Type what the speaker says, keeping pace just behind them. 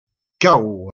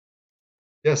Go!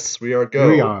 Yes, we are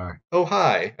Here we go. are. Oh,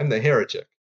 hi, I'm the Heretic,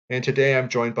 and today I'm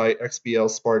joined by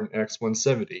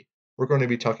XBLSpartanX170. We're going to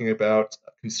be talking about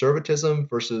conservatism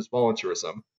versus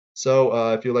voluntarism.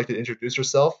 So, if you'd like to introduce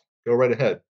yourself, go right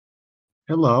ahead.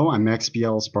 Hello, I'm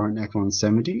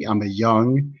XBLSpartanX170. I'm a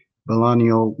young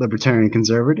millennial libertarian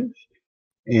conservative,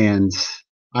 and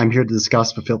I'm here to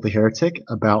discuss with Filthy Heretic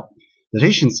about the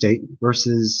nation state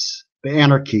versus the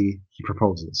anarchy he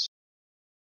proposes.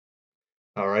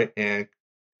 All right, and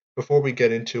before we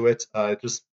get into it,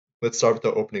 just let's start with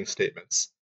the opening statements.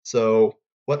 So,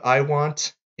 what I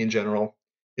want in general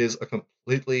is a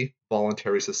completely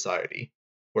voluntary society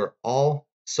where all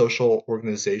social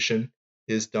organization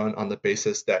is done on the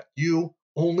basis that you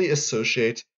only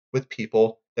associate with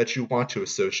people that you want to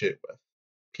associate with,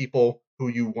 people who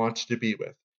you want to be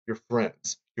with, your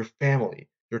friends, your family,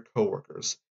 your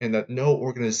coworkers, and that no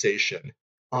organization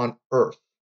on earth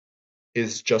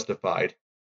is justified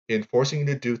in forcing you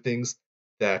to do things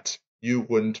that you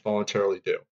wouldn't voluntarily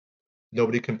do.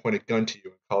 Nobody can point a gun to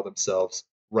you and call themselves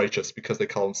righteous because they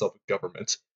call themselves a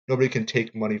government. Nobody can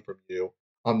take money from you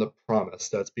on the promise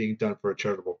that it's being done for a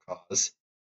charitable cause.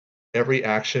 Every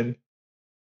action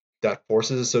that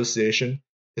forces association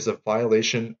is a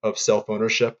violation of self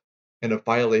ownership and a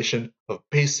violation of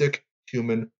basic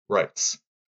human rights.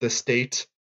 The state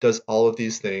does all of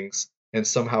these things and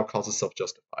somehow calls itself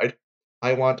justified.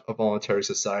 I want a voluntary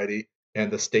society,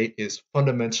 and the state is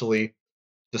fundamentally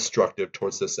destructive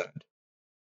towards this end.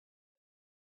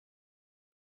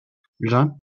 You're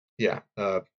done? Yeah,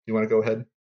 you want to go ahead?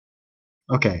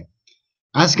 Okay.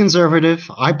 As a conservative,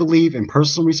 I believe in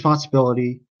personal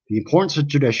responsibility, the importance of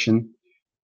tradition,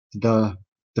 the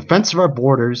defense of our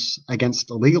borders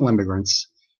against illegal immigrants,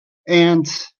 and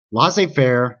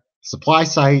laissez-faire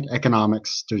supply-side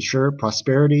economics to ensure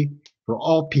prosperity for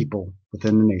all people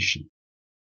within the nation.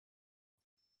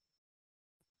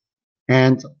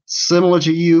 And similar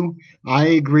to you, I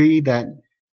agree that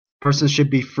persons should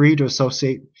be free to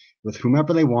associate with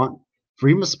whomever they want,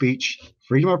 freedom of speech,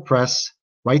 freedom of press,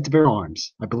 right to bear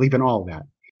arms. I believe in all of that.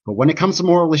 But when it comes to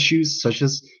moral issues such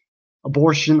as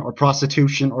abortion or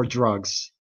prostitution or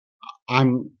drugs,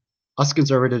 us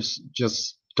conservatives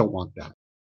just don't want that.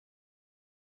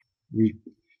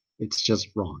 It's just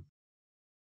wrong.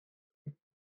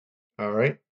 All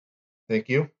right, thank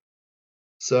you.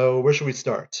 So, where should we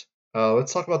start?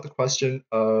 Let's talk about the question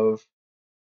of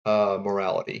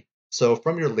morality. So,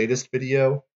 from your latest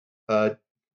video uh,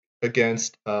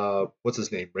 against, what's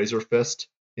his name, Razor Fist,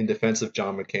 in defense of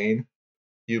John McCain,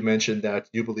 you mentioned that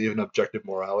you believe in objective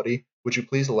morality. Would you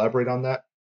please elaborate on that?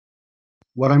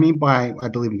 What I mean by I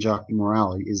believe in objective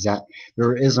morality is that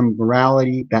there is a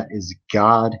morality that is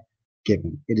God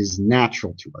given. It is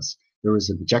natural to us. There is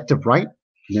an objective right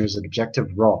and there's an objective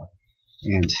wrong.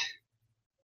 And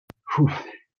whew,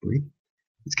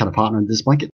 it's kind of hot under this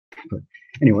blanket. But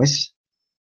anyways,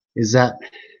 is that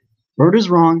murder is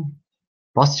wrong,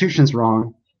 prostitution is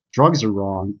wrong, drugs are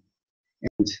wrong,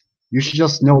 and you should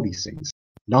just know these things.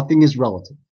 Nothing is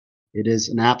relative. It is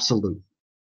an absolute.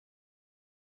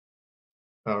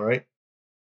 All right.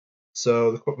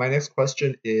 So, my next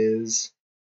question is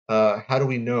how do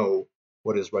we know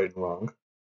what is right and wrong?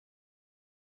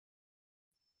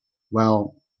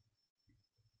 Well,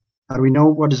 how do we know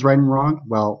what is right and wrong?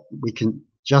 Well, we can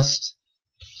just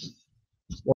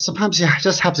sometimes you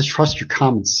just have to trust your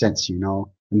common sense, you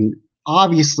know? I mean,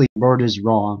 obviously, murder is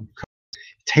wrong.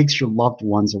 It takes your loved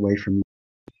ones away from you.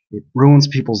 It ruins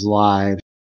people's lives.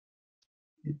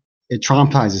 It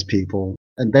traumatizes people.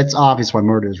 And that's obvious why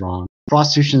murder is wrong.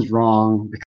 Prostitution is wrong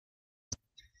because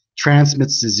it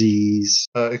transmits disease.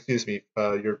 Excuse me,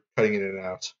 you're cutting in and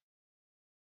out.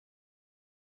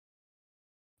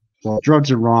 Well,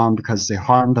 drugs are wrong because they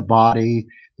harm the body,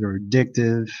 they're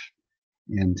addictive,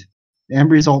 and the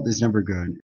end result is never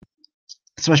good.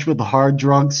 Especially with the hard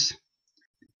drugs,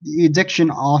 the addiction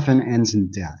often ends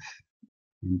in death.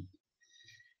 And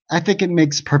I think it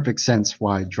makes perfect sense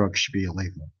why drugs should be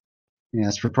illegal. And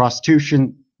as for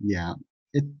prostitution, yeah,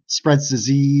 it spreads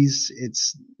disease.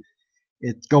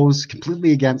 It goes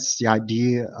completely against the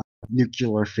idea of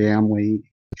nuclear family,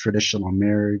 traditional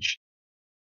marriage.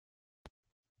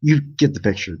 You get the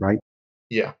picture, right?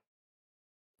 Yeah,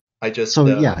 I just So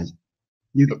yeah, it's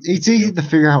continue. easy to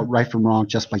figure out right from wrong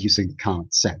just by using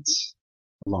common sense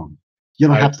alone. You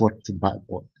don't I have to look to the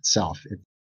Bible itself.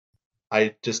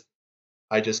 I just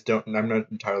I just don't. I'm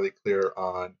not entirely clear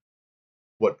on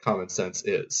what common sense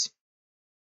is.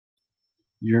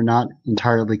 You're not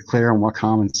entirely clear on what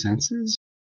common sense is.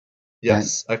 That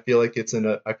Yes, I feel like it's in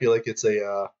a. I feel like it's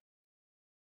a.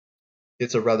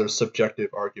 it's a rather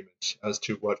subjective argument as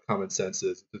to what common sense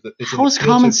is. It's an How is appeal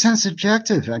common to, sense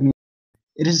subjective? I mean,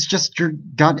 it is just your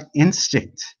gut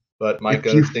instinct. but my If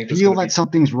gut you instinct is going feel to that be,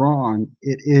 something's wrong,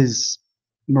 it is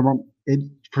it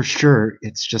for sure.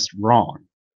 It's just wrong.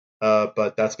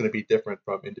 but that's going to be different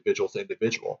from individual to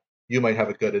individual. You might have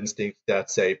a gut instinct that,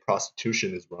 say,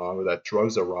 prostitution is wrong or that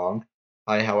drugs are wrong.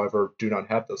 I, however, do not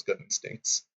have those gut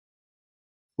instincts.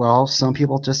 Well, some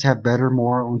people just have better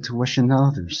moral intuition than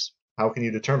others. How can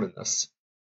you determine this?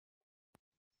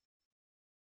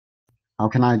 How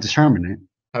can I determine it?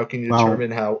 How can you Well,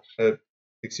 determine how can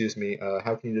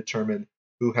you determine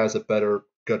who has a better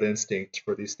gut instinct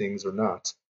for these things or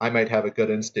not? I might have a gut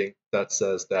instinct that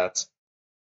says that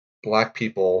black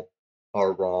people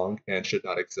are wrong and should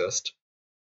not exist,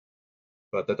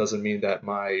 but that doesn't mean that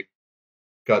my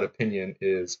gut opinion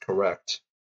is correct.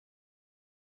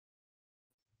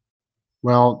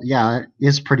 well, yeah, it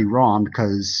is pretty wrong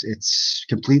because it's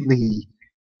completely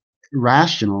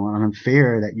irrational and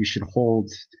unfair that you should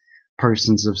hold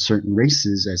persons of certain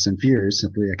races as inferior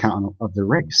simply on account of their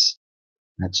race.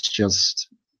 That's just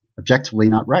objectively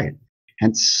not right.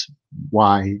 Hence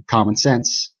why common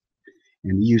sense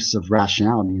and the use of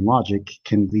rationality and logic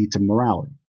can lead to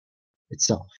morality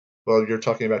itself. Well, you're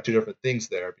talking about two different things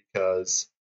there because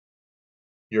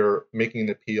you're making an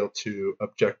appeal to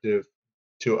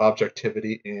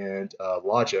objectivity and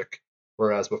logic,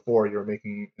 whereas before you're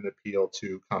making an appeal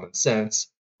to common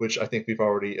sense, which I think we've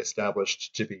already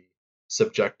established to be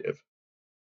subjective.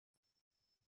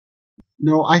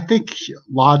 No, I think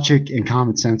logic and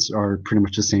common sense are pretty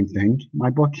much the same thing in my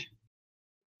book.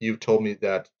 You've told me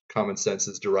that common sense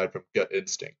is derived from gut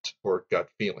instinct or gut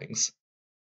feelings.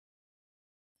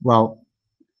 Well,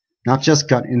 not just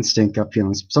gut instinct, gut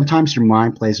feelings. Sometimes your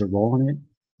mind plays a role in it,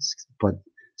 but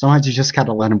sometimes you just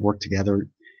gotta let them work together, and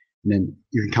then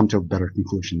you can come to a better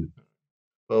conclusion.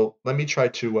 Well, let me try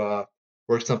to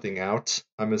work something out.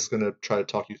 I'm just going to try to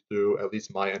talk you through at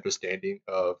least my understanding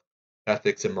of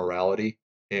ethics and morality,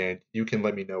 and you can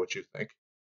let me know what you think.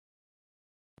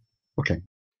 Okay.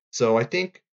 So I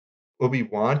think what we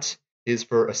want is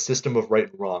for a system of right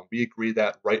and wrong. We agree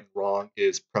that right and wrong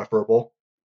is preferable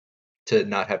to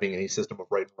not having any system of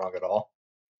right and wrong at all.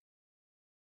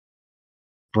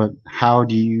 But how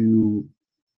do you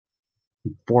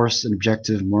force an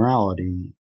objective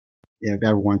morality if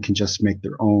everyone can just make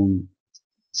their own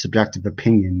subjective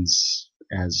opinions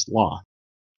as law?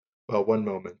 Well, one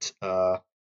moment.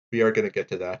 We are going to get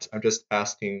to that. I'm just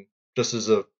asking, just as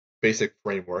a basic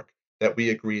framework, that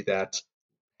we agree that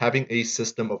having a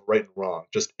system of right and wrong,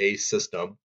 just a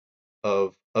system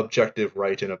of objective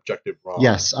right and objective wrong.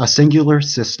 Yes, a singular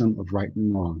system of right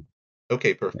and wrong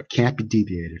Okay, that perfect. can't be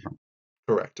deviated from.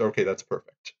 Correct. Okay, that's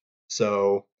perfect.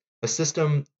 So a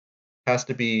system has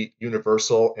to be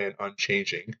universal and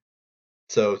unchanging.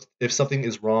 So if something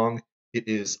is wrong, it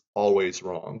is always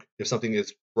wrong. If something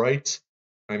is right,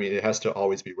 I mean, it has to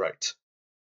always be right.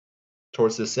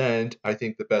 Towards this end, I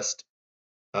think the best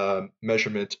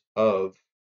measurement of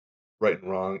right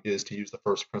and wrong is to use the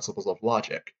first principles of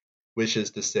logic, which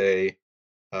is to say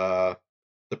uh,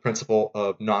 the principle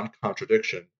of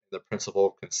non-contradiction, the principle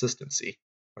of consistency.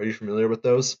 Are you familiar with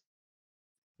those?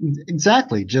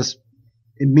 Exactly. Just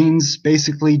it means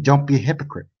basically don't be a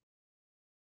hypocrite.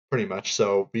 Pretty much.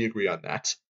 So we agree on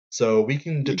that. So we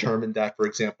can Yeah, determine that, for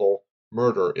example,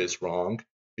 murder is wrong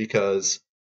because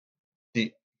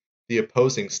the the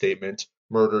opposing statement,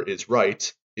 murder is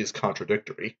right, is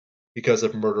contradictory. Because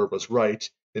if murder was right,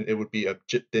 then it would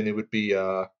be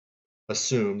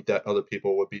assumed that other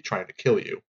people would be trying to kill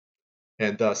you,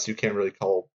 and thus you can't really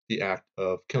call the act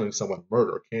of killing someone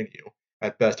murder, can you?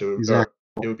 At best, exactly.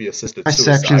 it would be assisted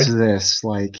Exceptions suicide. to this,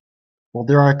 like, well,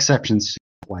 there are exceptions.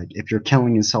 Like, if you're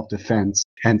killing in self-defense,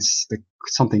 hence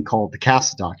something called the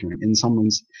CASA document, and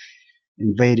someone's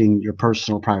invading your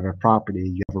personal private property,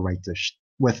 you have a right to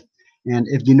with. And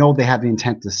if you know they have the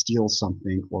intent to steal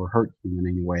something or hurt you in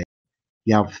any way,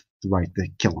 you have the right to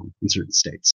kill them in certain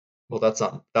states. Well, that's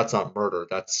not murder.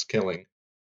 That's killing.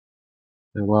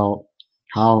 Well,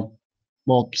 how?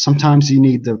 Well, sometimes you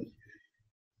need the.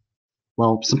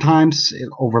 Well, sometimes it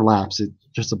overlaps. It's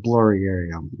just a blurry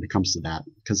area when it comes to that,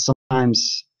 because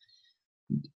sometimes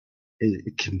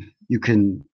it can you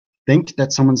can think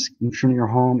that someone's intruding your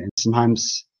home, and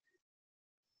sometimes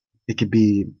it could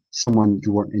be someone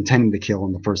you weren't intending to kill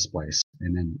in the first place,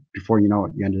 and then before you know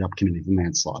it, you ended up committing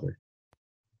manslaughter.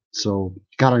 So you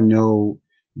gotta know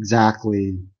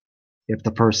exactly if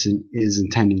the person is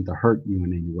intending to hurt you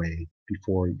in any way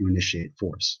before you initiate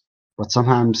force. But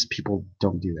sometimes people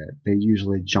don't do that. They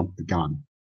usually jump the gun.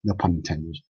 No pun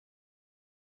intended.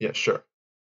 Yeah, sure.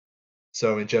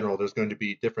 So in general, there's going to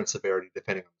be different severity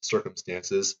depending on the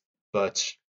circumstances, but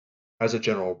as a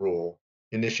general rule,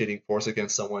 initiating force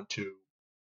against someone to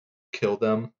kill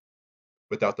them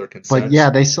without their But yeah,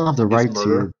 consent they still have the is right to,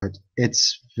 murder. but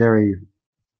it's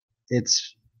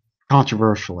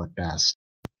controversial at best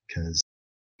because,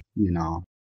 you know,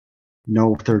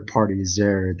 no third party is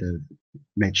there to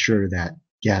make sure that,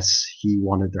 yes, he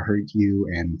wanted to hurt you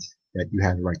and that you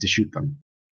had the right to shoot them.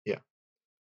 Yeah,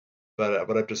 but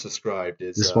what I've just described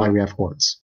is This is why we have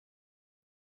courts.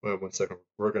 well, 1 second,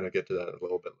 we're going to get to that a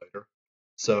little bit later.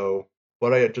 So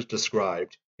what I had just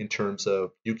described in terms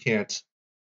of you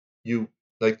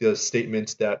like the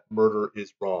statement that murder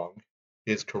is wrong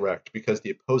is correct because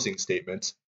the opposing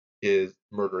statement is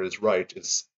murder is right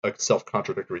is a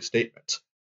self-contradictory statement.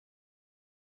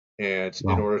 And in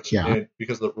Well, order to, yeah, and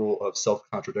because of the rule of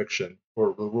self-contradiction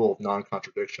or the rule of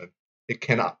non-contradiction, it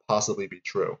cannot possibly be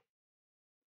true.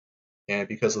 And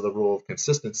because of the rule of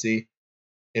consistency,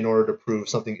 in order to prove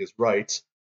something is right,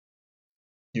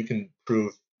 you can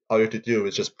prove all you have to do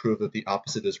is just prove that the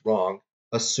opposite is wrong,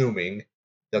 assuming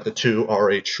that the two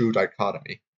are a true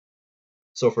dichotomy.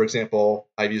 So for example,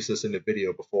 I've used this in a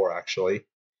video before actually.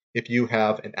 If you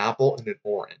have an apple and an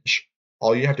orange,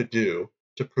 all you have to do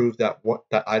to prove that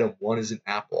that item 1 is an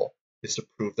apple is to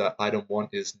prove that item 1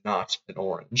 is not an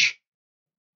orange.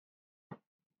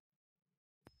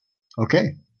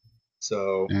 okay.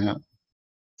 So, Uh,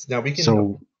 so now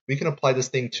so we can apply this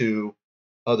thing to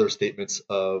other statements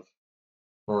of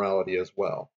morality as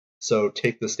well. So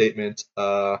take the statement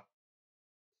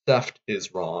theft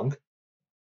is wrong.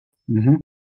 mhm.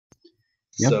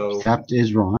 Yep, So theft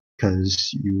is wrong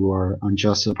because you are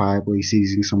unjustifiably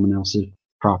seizing someone else's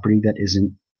property that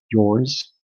isn't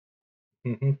yours.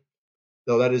 mhm.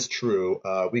 Though that is true,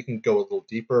 we can go a little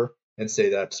deeper and say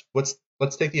that let's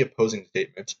take the opposing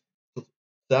statement.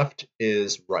 Theft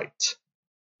is right.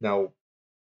 Now,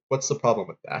 what's the problem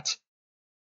with that?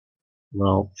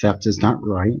 Well, theft is not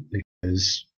right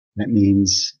because that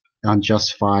means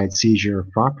unjustified seizure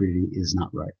of property is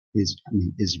not right. Is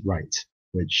right,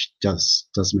 which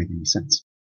doesn't make any sense.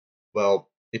 Well,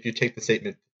 if you take the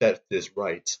statement theft is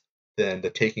right, then the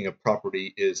taking of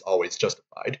property is always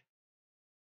justified.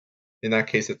 In that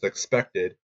case, it's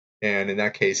expected, and in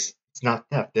that case, it's not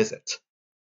theft, is it?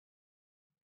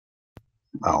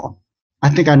 Well, I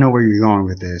think I know where you're going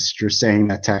with this. You're saying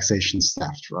that taxation's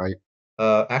theft, right?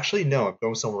 Actually, no, I'm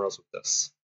going somewhere else with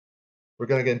this. We're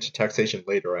going to get into taxation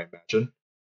later, I imagine,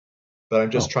 but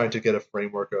I'm just Oh, trying to get a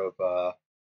framework of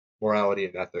morality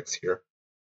and ethics here.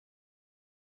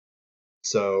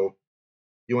 So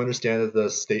you understand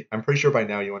that I'm pretty sure by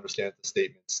now you understand the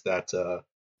statements that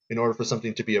in order for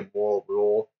something to be a moral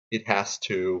rule, it has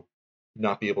to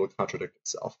not be able to contradict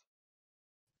itself.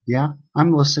 yeah,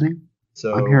 I'm listening. I'm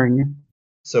So, hearing you.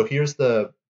 so here's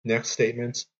the next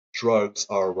statement: drugs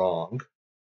are wrong.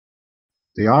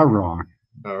 They are wrong.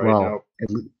 All right, Well,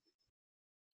 now,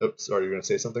 oops, sorry, you're going to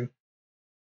say something?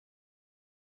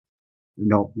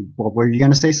 no. What were you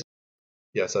gonna say?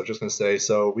 Yes, I was just going to say.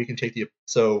 So we can take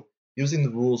using the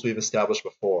rules we've established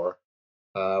before,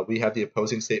 we have the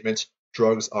opposing statement: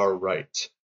 drugs are right.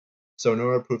 So in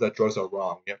order to prove that drugs are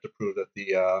wrong, we have to prove that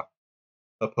the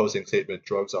opposing statement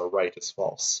drugs are right is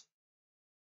false.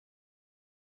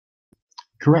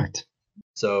 Correct.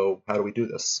 So how do we do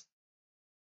this?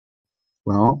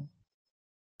 Well,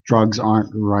 drugs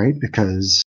aren't right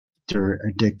because they're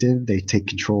addictive. They take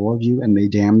control of you and they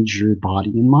damage your body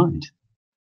and mind.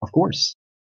 Of course.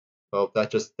 Well,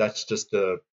 that's just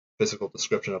a physical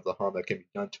description of the harm that can be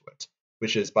done to it,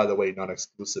 which is, by the way, not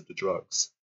exclusive to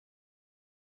drugs.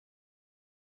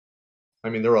 I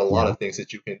mean, there are a lot Yeah. of things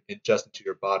that you can ingest into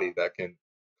your body that can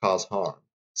cause harm.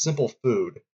 Simple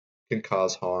food can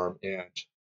cause harm and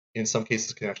in some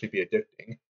cases can actually be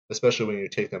addicting, especially when you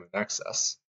take them in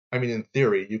excess. I mean, in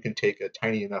theory, you can take a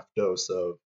tiny enough dose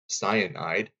of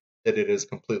cyanide that it is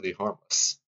completely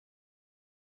harmless.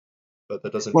 But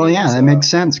that doesn't Well, mean yeah, that makes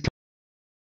sense. I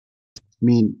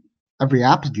mean, every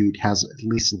apple juice has at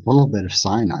least a little bit of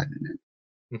cyanide in it.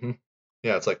 mhm.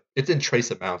 Yeah, it's like it's in trace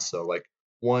amounts, so like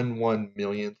one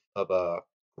millionth of a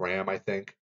gram, I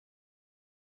think.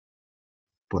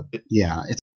 But It, yeah,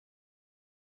 it's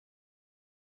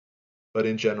but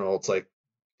in general, it's like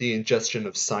the ingestion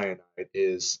of cyanide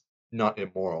is not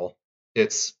immoral.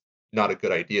 It's not a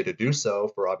good idea to do so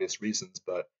for obvious reasons,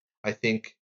 but I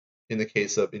think in the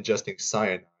case of ingesting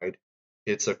cyanide,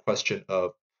 it's a question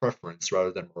of preference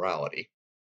rather than morality.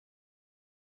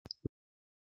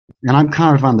 and I'm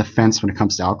kind of on the fence when it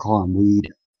comes to alcohol and weed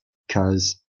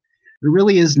because there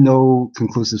really is no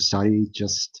conclusive study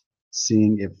just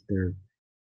seeing if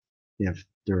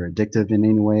they're addictive in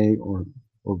any way or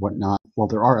whatnot. Well,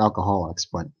 there are alcoholics,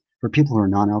 but for people who are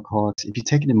non-alcoholics, if you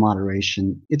take it in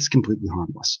moderation, it's completely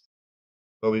harmless.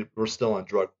 But we're still on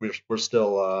drug. We're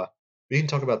still. We can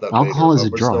talk about that later. Alcohol is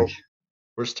But a drug.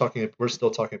 we're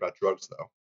still talking about drugs though.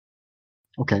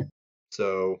 Okay.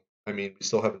 So I mean, we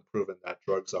still haven't proven that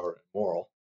drugs are immoral.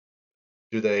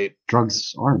 Do they?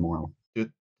 Drugs are immoral.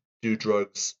 Do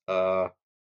drugs? Does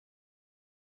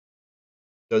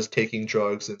taking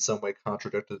drugs in some way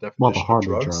contradict the Well, the definition of harder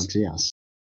drugs? drugs, yes.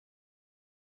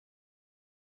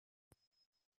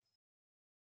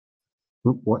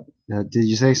 What? Did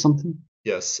you say something?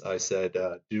 Yes, I said.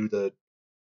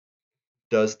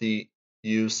 Does the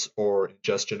use or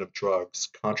ingestion of drugs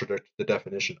contradict the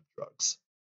definition of drugs?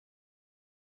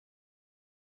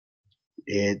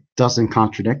 It doesn't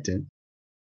contradict it.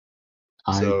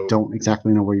 I So don't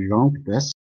exactly know where you're going with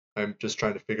this. I'm just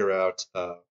trying to figure out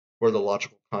where the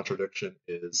logical contradiction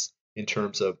is in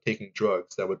terms of taking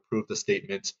drugs that would prove the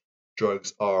statement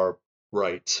drugs are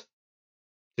right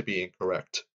to be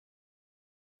incorrect.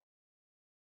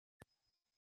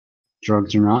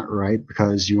 Drugs are not right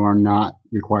because you are not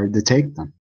required to take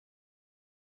them.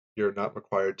 You're not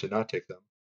required to not take them.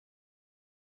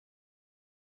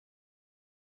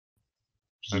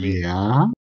 I mean, Yeah.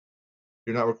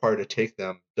 you're not required to take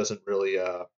them doesn't really,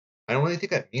 I don't really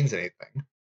think that means anything.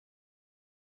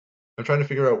 I'm trying to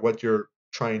figure out what you're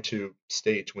trying to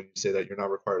state when you say that you're not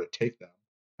required to take them.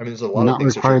 I mean, there's a You're lot of not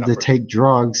things that you're required not to take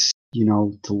drugs,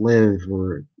 to live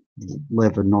or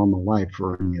live a normal life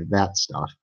or any of that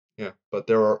stuff. Yeah, but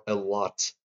there are a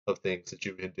lot of things that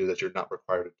you can do that you're not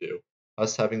required to do.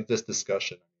 Us having this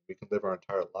discussion, we can live our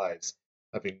entire lives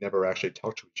having never actually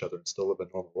talked to each other and still live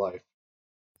a normal life.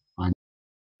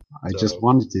 I just So,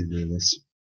 wanted to do this.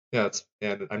 yeah,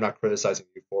 and I'm not criticizing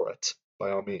you for it,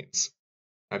 by all means.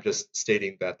 I'm just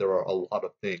stating that there are a lot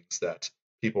of things that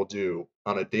people do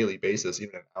on a daily basis,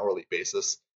 even an hourly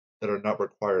basis, that are not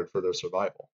required for their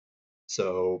survival.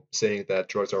 So saying that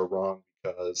drugs are wrong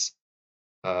because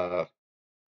uh,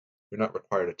 you're not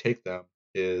required to take them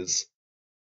is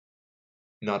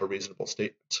not a reasonable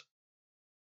statement.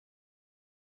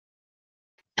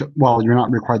 Well, you're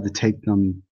not required to take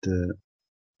them to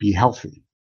be healthy.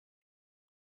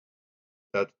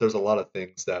 That there's a lot of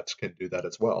things that can do that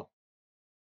as well.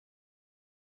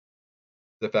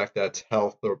 The fact that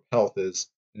health is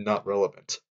not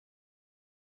relevant.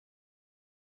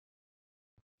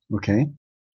 Okay.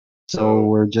 So So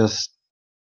we're just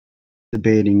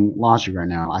debating logic right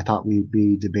now. I thought we'd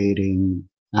be debating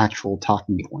actual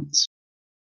talking points.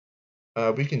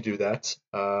 we can do that.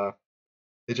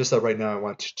 It's just that right now I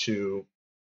want to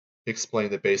explain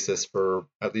the basis for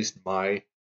at least my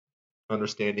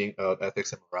understanding of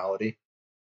ethics and morality.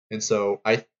 And so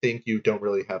I think you don't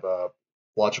really have a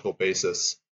logical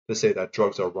basis to say that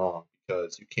drugs are wrong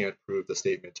because you can't prove the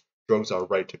statement drugs are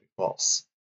right to be false.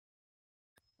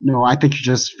 No, I think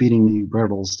you're just feeding me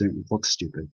riddles to look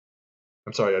stupid.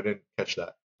 I'm sorry, I didn't catch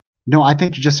that. No, I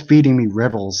think you're just feeding me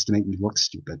riddles to make me look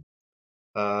stupid.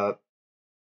 Uh,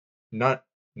 not,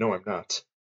 no, I'm not.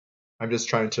 I'm just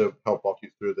trying to help walk you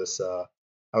through this,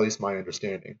 at least my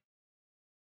understanding.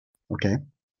 Okay.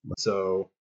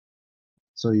 So,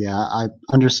 So yeah, I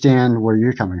understand where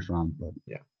you're coming from, but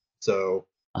yeah. So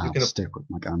you I'll can, stick with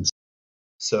my guns.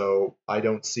 so I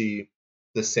don't see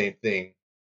the same thing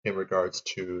in regards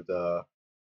to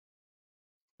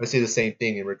I see the same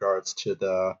thing in regards to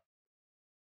the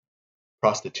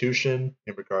prostitution,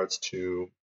 in regards to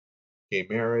gay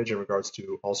marriage, in regards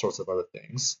to all sorts of other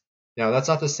things. Now, that's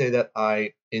not to say that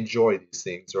I enjoy these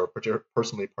things or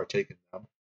personally partake in them.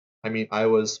 I mean, I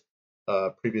was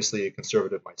previously a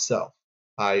conservative myself.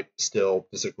 I still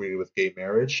disagree with gay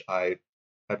marriage. I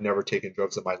have never taken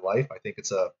drugs in my life. I think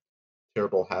it's a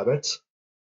terrible habit.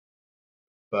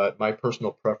 But my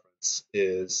personal preference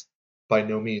is by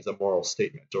no means a moral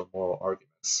statement or moral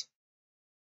arguments.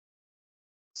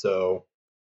 So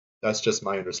that's just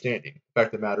my understanding. The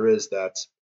fact of the matter is that,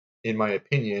 in my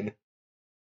opinion,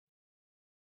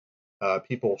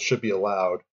 people should be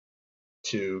allowed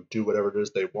to do whatever it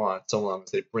is they want, so long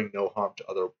as they bring no harm to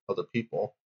other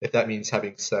people. If that means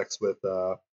having sex with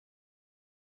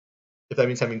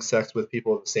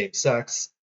people of the same sex,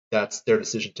 that's their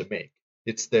decision to make.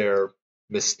 It's their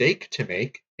mistake to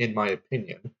make, in my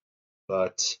opinion,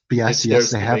 but But it's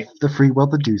yes, theirs they to have make. the free will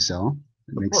to do so.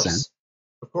 It Of makes sense. course,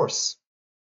 of course,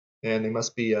 and they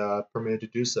must be permitted to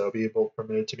do so, be able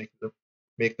permitted to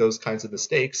make those kinds of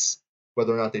mistakes.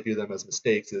 Whether or not they view them as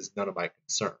mistakes is none of my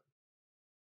concern.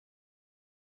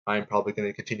 I'm probably going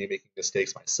to continue making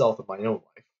mistakes myself in my own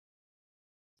life.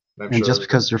 And I'm And just sure that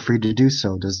because they're free to do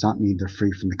so does not mean they're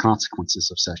free from the consequences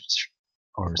of such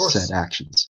or Of said course.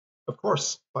 actions. Of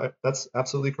course. That's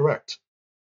absolutely correct.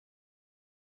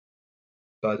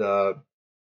 But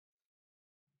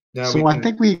now we So I can,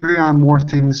 think we agree on more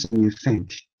things than you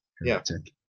think, yeah,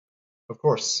 Heretic. of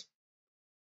course.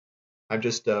 I'm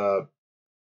just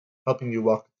helping you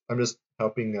walk. I'm just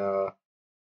helping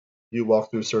you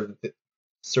walk through certain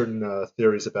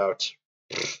theories about.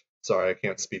 Sorry, I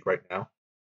can't speak right now.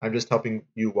 I'm just helping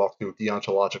you walk through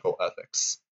deontological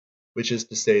ethics, which is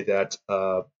to say that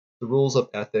the rules of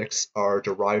ethics are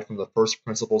derived from the first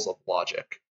principles of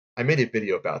logic. I made a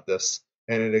video about this,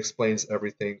 and it explains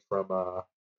everything from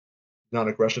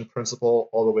non-aggression principle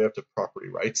all the way up to property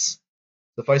rights.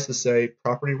 Suffice to say,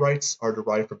 property rights are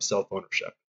derived from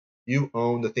self-ownership. You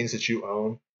own the things that you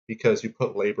own because you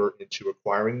put labor into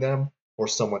acquiring them, or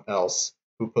someone else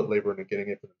who put labor into getting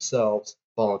it for themselves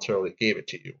voluntarily gave it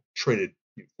to you, traded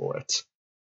you for it.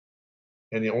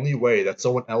 And the only way that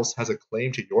someone else has a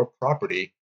claim to your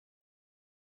property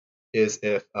is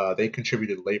if they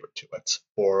contributed labor to it,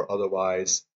 or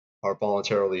otherwise are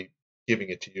voluntarily giving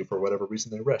it to you for whatever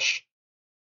reason they wish.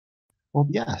 Well,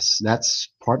 yes, that's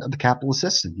part of the capitalist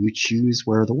system. You choose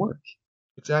where to work.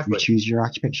 You Exactly. choose your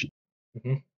occupation.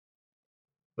 hmm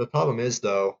The problem is,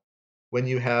 though, when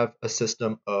you have a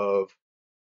system of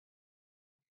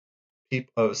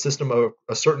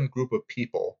a certain group of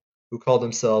people who call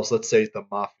themselves, let's say, the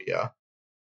mafia,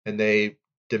 and they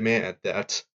demand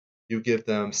that you give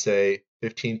them, say,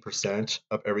 15%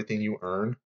 of everything you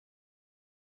earn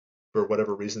for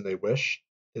whatever reason they wish,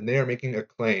 then they are making a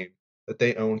claim that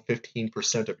they own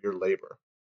 15% of your labor.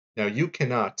 Now, you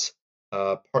cannot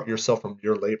part yourself from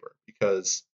your labor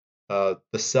because the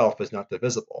self is not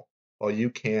divisible. While you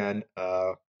can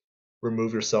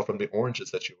remove yourself from the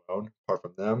oranges that you own, apart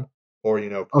from them, or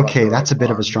crop Okay, your own that's a bit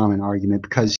of a farm. strawman argument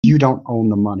because you don't own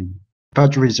the money.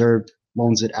 Federal Reserve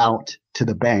loans it out to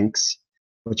the banks,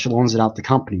 which loans it out to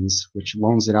companies, which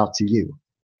loans it out to you.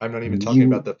 I'm not even And talking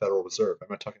about you, the Federal Reserve. I'm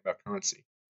not talking about currency.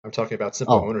 I'm talking about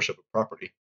simple oh, ownership of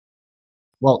property.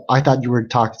 well, I thought you were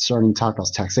starting to talk about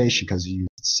taxation because you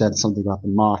said something about the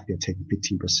mafia taking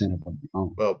 15% of what you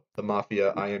own. Well, the mafia,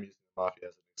 I am using the mafia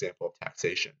as an example of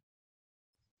taxation.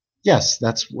 Yes,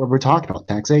 that's what we're talking about,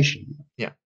 taxation.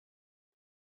 Yeah,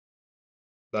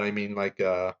 but I mean, like,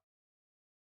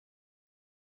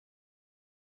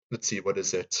 let's see, what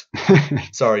is it?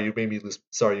 Sorry, you made me lose.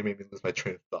 Sorry, you made me lose my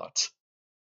train of thought.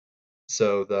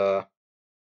 So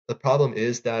the problem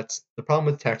is that the problem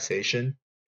with taxation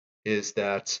is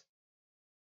that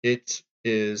it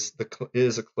is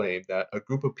a claim that a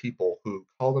group of people who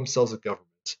call themselves a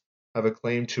government have a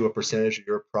claim to a percentage of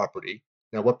your property.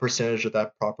 Now, what percentage of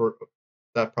that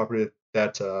property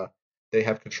that they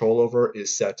have control over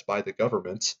is set by the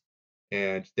government,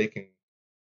 and they can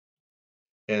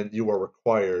and you are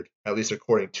required, at least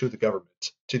according to the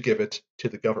government, to give it to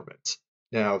the government.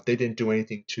 Now, they didn't do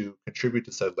anything to contribute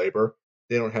to said labor.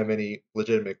 They don't have any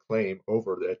legitimate claim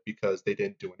over it because they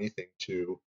didn't do anything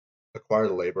to acquire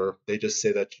the labor. They just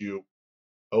say that you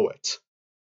owe it.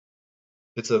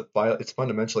 It's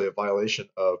fundamentally a violation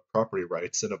of property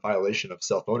rights and a violation of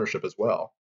self-ownership as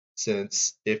well.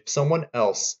 Since if someone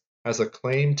else has a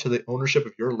claim to the ownership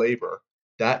of your labor,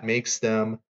 that makes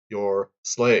them your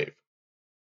slave.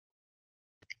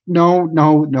 No,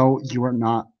 no, no, you are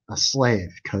not a slave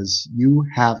because you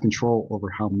have control over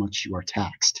how much you are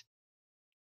taxed.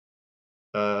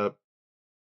 Uh,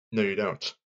 no, you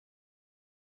don't.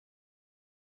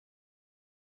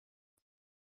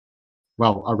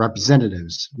 Well, our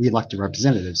representatives, we elected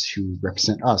representatives who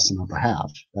represent us on our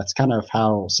behalf. That's kind of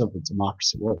how civil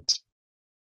democracy works.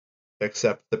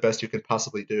 Except the best you can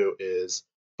possibly do is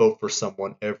vote for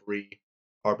someone every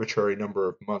arbitrary number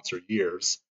of months or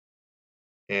years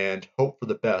and hope for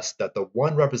the best that the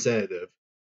one representative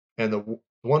and the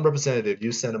one representative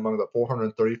you send among the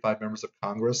 435 members of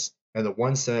Congress and the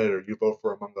one senator you vote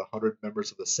for among the 100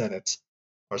 members of the Senate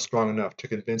are strong enough to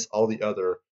convince all the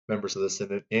other members of the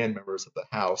Senate and members of the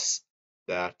House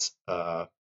that a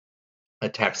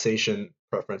taxation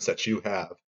preference that you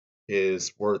have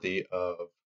is worthy of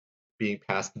being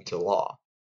passed into law.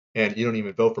 And you don't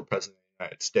even vote for president of the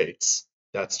United States.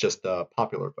 That's just a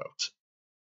popular vote.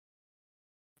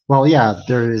 Well, yeah,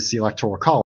 there is the electoral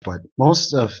college, but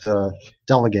most of the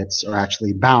delegates are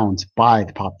actually bound by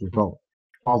the popular vote.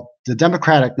 Well, the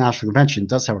Democratic National Convention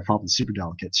does have a problem with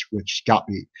superdelegates, which got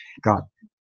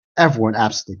everyone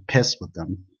absolutely pissed with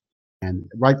them, and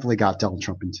rightfully got Donald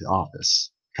Trump into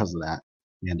office because of that.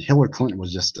 And Hillary Clinton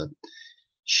was just a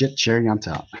shit cherry on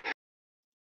top.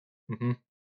 hmm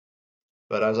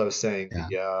But as I was saying,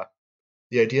 Yeah.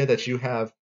 the idea that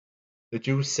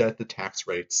you set the tax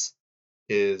rates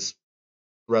is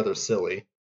rather silly.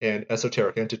 An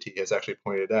esoteric entity has actually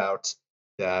pointed out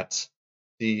that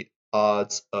the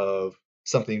odds of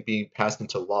something being passed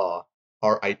into law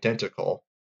are identical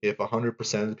if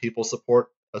 100% of the people support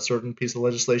a certain piece of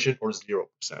legislation or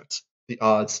 0%. The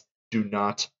odds do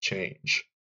not change.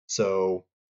 So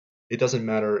it doesn't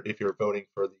matter if you're voting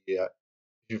for if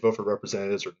you vote for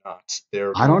representatives or not.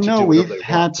 They're I going don't to know. do whatever We've they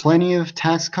had want. plenty of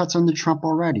tax cuts under Trump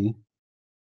already.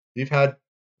 We've had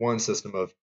one system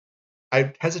of,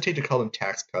 I hesitate to call them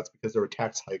tax cuts because there were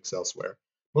tax hikes elsewhere.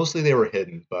 Mostly they were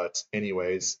hidden, but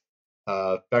anyways,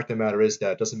 fact of the matter is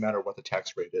that it doesn't matter what the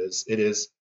tax rate is. It is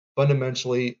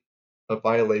fundamentally a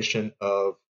violation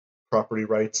of property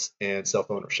rights and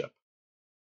self-ownership.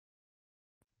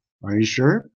 Are you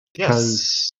sure? Yes,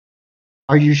 Because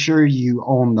are you sure you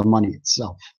own the money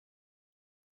itself?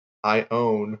 I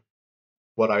own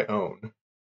what I own.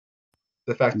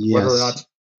 The fact Yes.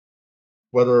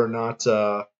 whether or not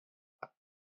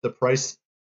the price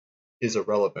is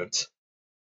irrelevant.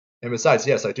 And besides,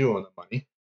 yes, I do own the money.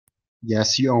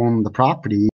 Yes, you own the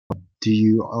property. Do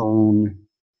you own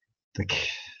the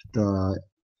the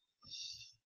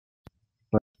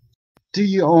do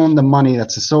you own the money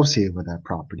that's associated with that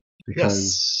property? Yes,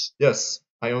 Because, yes,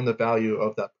 I own the value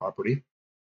of that property.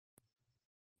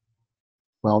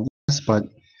 well, yes, but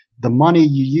the money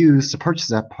you used to purchase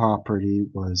that property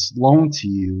was loaned to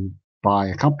you by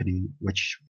a company,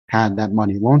 which had that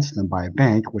money loaned to them by a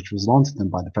bank, which was loaned to them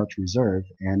by the Federal Reserve,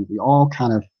 and we all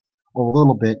kind of owe a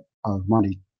little bit of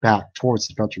money back towards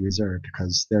the Federal Reserve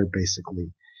because they're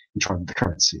basically in charge of the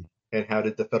currency. And how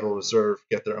did the Federal Reserve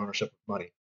get their ownership of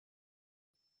money?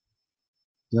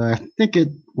 I think it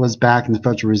was back in the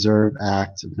Federal Reserve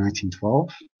Act of 1912.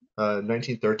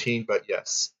 1913, but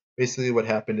yes. Basically, what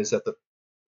happened is that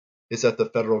the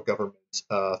federal government,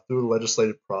 through the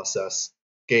legislative process,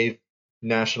 gave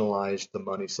nationalized the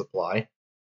money supply.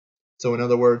 So, in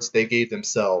other words, they gave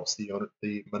themselves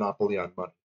the monopoly on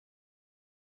money,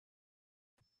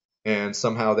 and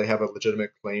somehow they have a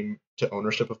legitimate claim to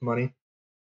ownership of money.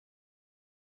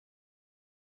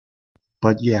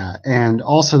 But yeah, and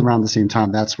also around the same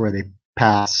time, that's where they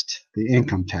passed the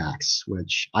income tax,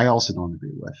 which I also don't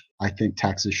agree with. I think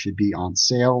taxes should be on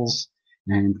sales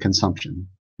and consumption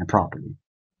and property,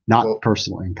 not Well,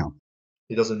 personal income.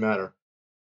 it doesn't matter.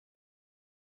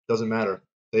 Doesn't matter.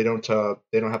 They don't have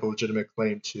a legitimate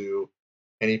claim to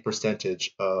any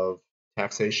percentage of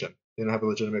taxation. They don't have a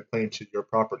legitimate claim to your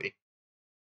property.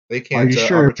 They Are you can't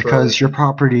sure? arbitrarily. Because your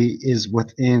property is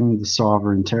within the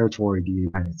sovereign territory of the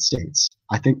United States.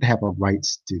 I think they have a right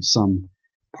to some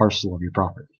parcel of your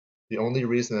property. The only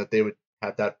reason that they would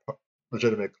have that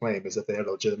legitimate claim is if they had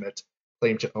a legitimate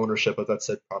claim to ownership of that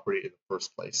said property in the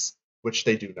first place, which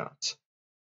they do not.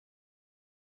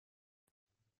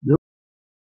 Yep.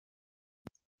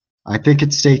 I think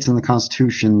it states in the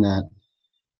Constitution that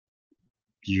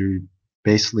you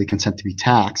basically consent to be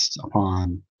taxed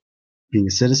upon being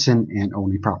a citizen and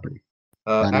owning property.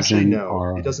 That is Actually, in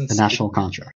no, it the doesn't. national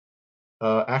contract.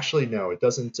 Actually, no, it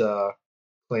doesn't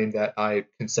claim that I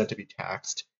consent to be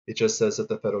taxed. It just says that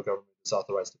the federal government is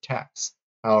authorized to tax.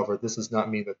 However, this does not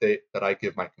mean that I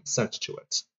give my consent to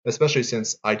it, especially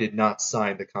since I did not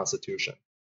sign the Constitution.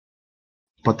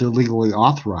 But they're legally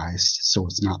authorized, so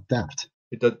it's not theft.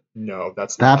 It does no,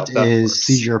 that's not how Theft theft is works.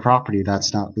 seizure of property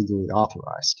that's not legally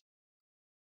authorized.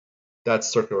 That's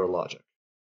circular logic.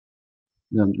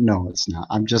 No, no, it's not.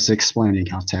 I'm just explaining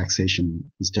how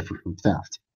taxation is different from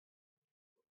theft.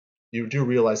 You do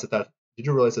realize that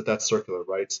that's circular,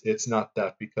 right? It's not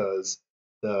theft because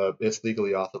it's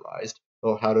legally authorized.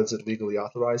 Well, how does it legally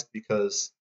authorized?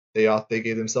 Because they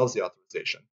gave themselves the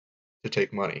authorization to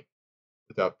take money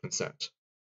without consent.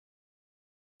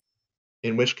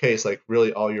 In which case, like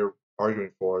really, all you're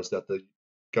arguing for is that the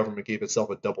government gave itself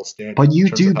a double standard But in you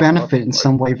terms do of how benefit property in work.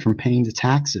 some way from paying the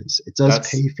taxes. It does That's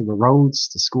pay for the roads,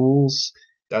 the schools.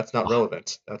 that's not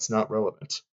relevant. That's not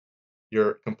relevant.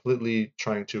 You're completely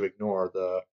trying to ignore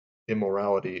the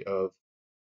immorality of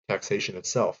taxation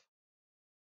itself.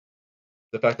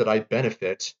 The fact that I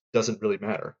benefit doesn't really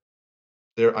matter.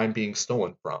 There, I'm being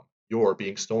stolen from. You're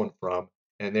being stolen from,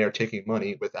 and they are taking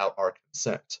money without our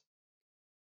consent.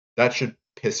 That should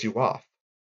piss you off.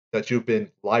 That you've been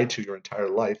lied to your entire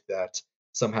life that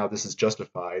somehow this is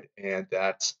justified, and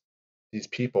that these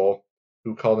people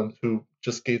who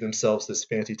just gave themselves this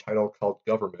fancy title called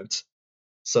government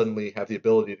suddenly have the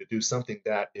ability to do something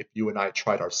that if you and I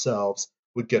tried ourselves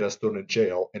would get us thrown in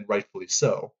jail, and rightfully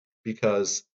so,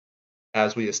 because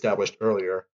as we established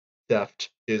earlier,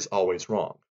 theft is always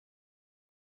wrong.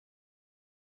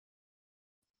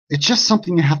 It's just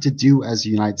something you have to do as a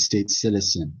United States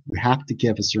citizen. You have to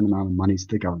give a certain amount of money to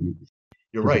the government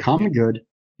You're For the right. common good.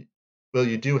 Well,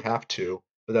 you do have to,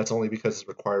 but that's only because it's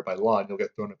required by law, and you'll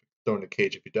get thrown in a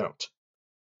cage if you don't.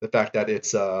 The fact that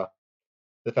it's for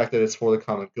the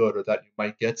common good, or that you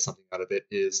might get something out of it,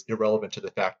 is irrelevant to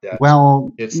the fact that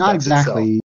Well, it's not theft itself.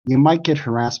 exactly. You might get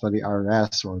harassed by the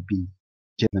IRS or be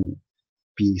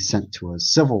sent to a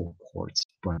civil court,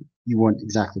 but you wouldn't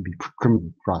exactly be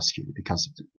criminally prosecuted because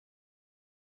of it.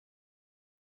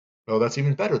 Well, that's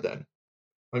even better then.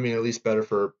 I mean, at least better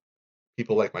for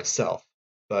people like myself.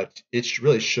 But it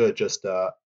really should just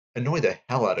annoy the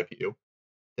hell out of you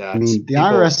I that mean, the people.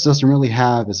 IRS doesn't really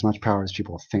have as much power as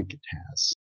people think it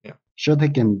has. Yeah. Sure, they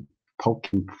can poke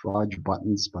and prod your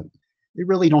buttons, but they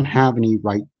really don't have any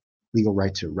legal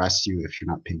right to arrest you if you're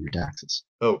not paying your taxes.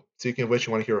 Oh, speaking of which,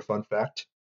 you want to hear a fun fact?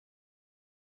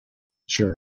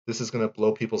 Sure. This is going to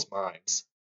blow people's minds.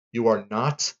 You are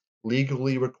not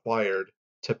legally required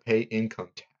to pay income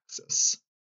taxes.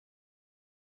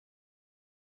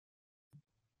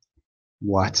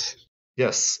 What?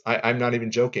 Yes, I'm not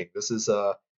even joking. This is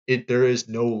there is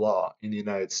no law in the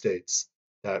United States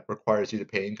that requires you to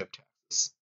pay income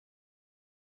taxes.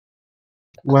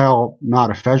 Well, not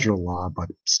a federal law, but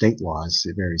state laws.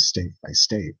 It varies state by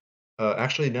state.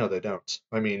 Actually, no, they don't.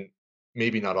 I mean,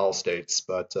 maybe not all states,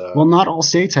 but Well, not all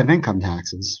states have income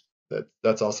taxes.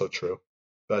 that's also true.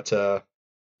 But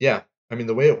yeah, I mean,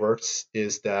 the way it works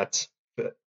is that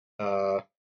uh,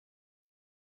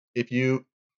 if you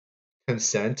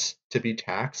consent to be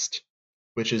taxed,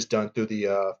 which is done through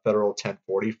the federal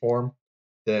 1040 form,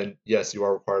 then yes, you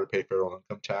are required to pay federal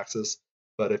income taxes.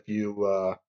 But if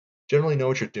you generally know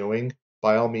what you're doing,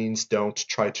 by all means, don't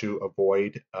try to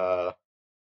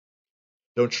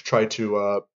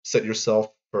set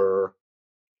yourself for,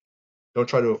 don't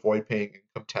try to avoid paying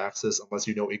income taxes unless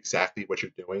you know exactly what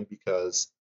you're doing,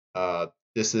 because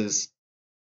this is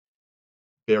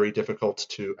very difficult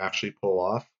to actually pull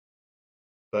off.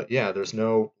 But yeah, there's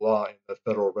no law in the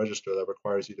Federal Register that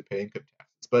requires you to pay income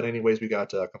taxes. But anyways, we got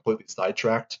completely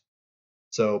sidetracked.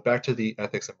 So back to the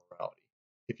ethics and morality.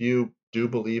 If you do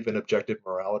believe in objective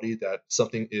morality, that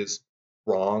something is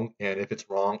wrong, and if it's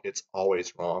wrong, it's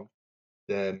always wrong,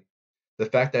 then the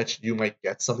fact that you might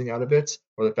get something out of it,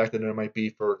 or the fact that it might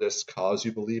be for this cause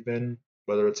you believe in,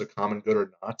 whether it's a common good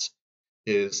or not,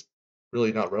 is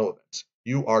really not relevant.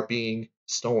 You are being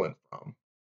stolen from.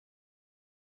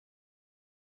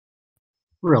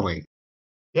 Really?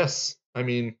 Yes, I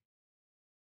mean,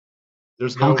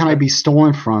 there's How no. can I be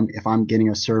stolen from if I'm getting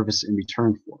a service in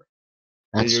return for it?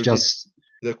 That's You're, just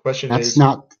the question that's is,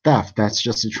 not theft. That's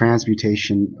just a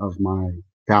transmutation of my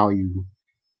value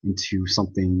into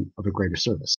something of a greater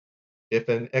service. if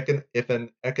an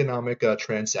economic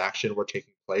transaction were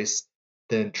taking place,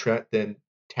 then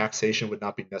taxation would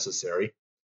not be necessary,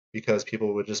 because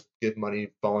people would just give money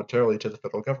voluntarily to the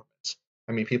federal government.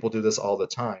 I mean, people do this all the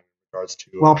time in regards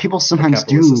to Well, people a sometimes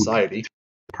capitalist do society.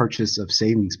 purchase of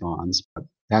savings bonds, but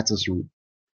that doesn't,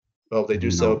 Well, they do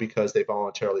you so know. because they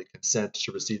voluntarily consent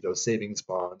to receive those savings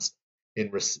bonds in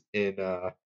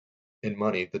in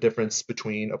money. The difference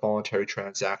between a voluntary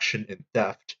transaction and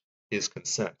theft is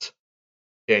consent,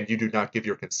 and you do not give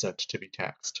your consent to be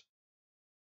taxed.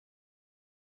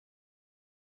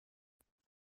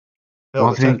 Hell,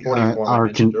 Well, I the think 1040 form I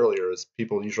mentioned earlier is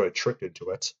people usually are tricked into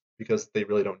it because they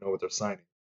really don't know what they're signing.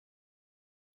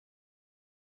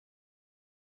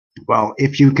 well,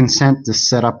 if you consent to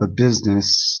set up a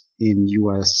business in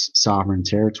U.S. sovereign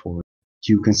territory,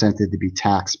 you consented to be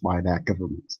taxed by that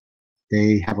government.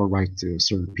 They have a right to a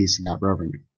certain piece of that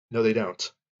revenue. No, they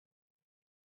don't.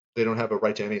 They don't have a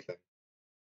right to anything.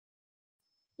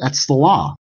 That's the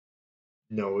law.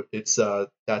 No, it's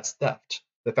that's theft.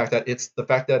 The fact that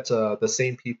the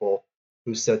same people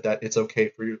who said that it's okay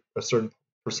for a certain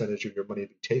percentage of your money to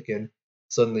be taken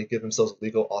suddenly give themselves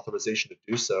legal authorization to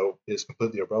do so is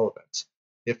completely irrelevant.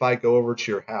 If I go over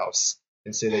to your house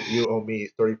and say that you owe me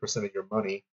 30% of your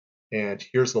money, and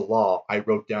here's the law I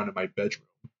wrote down in my bedroom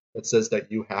that says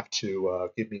that you have to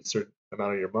give me a certain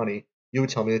amount of your money, you would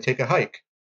tell me to take a hike,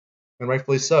 and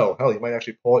rightfully so. Hell, you might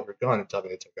actually pull out your gun and tell me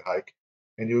to take a hike,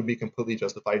 and you would be completely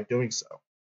justified in doing so.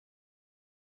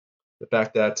 The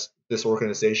fact that this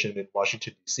organization in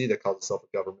Washington, D.C., that calls itself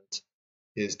a government,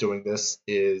 is doing this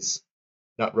is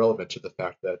not relevant to the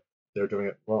fact that they're doing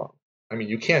it wrong. I mean,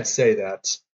 you can't say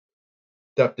that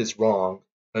theft is wrong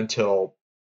until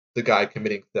the guy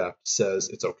committing theft says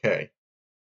it's okay.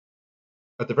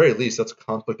 At the very least, that's a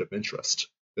conflict of interest,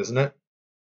 isn't it?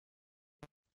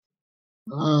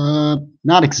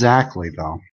 Not exactly,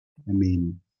 though. I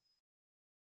mean,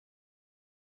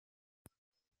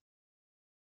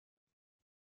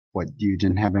 what, you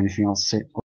didn't have anything else to say?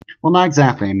 Well, not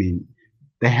exactly. I mean,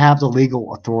 They have the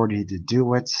legal authority to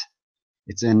do it.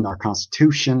 It's in our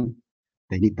Constitution.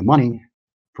 They need the money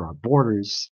for our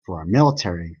borders, for our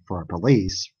military, for our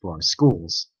police, for our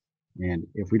schools. And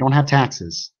if we don't have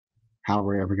taxes, how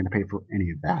are we ever going to pay for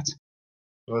any of that?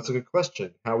 Well, that's a good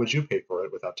question. How would you pay for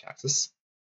it without taxes?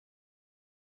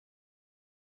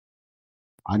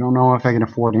 I don't know if I can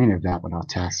afford any of that without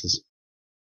taxes.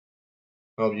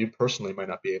 Well, you personally might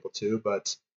not be able to,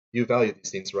 but you value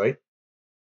these things, right?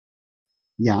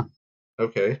 Yeah,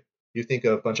 Okay. You think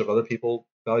a bunch of other people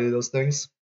value those things?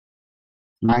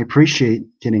 and I appreciate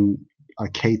getting a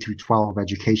K through 12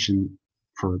 education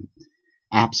for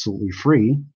absolutely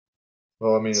free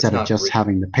Well, I mean, it's instead of not just free.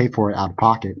 having to pay for it out of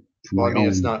pocket from Well, I my mean,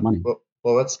 it's own not. money.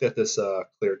 Well, let's get this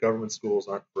clear. Government schools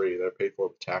aren't free. They're paid for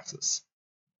with taxes,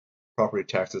 property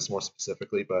taxes more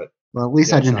specifically, but Well, at least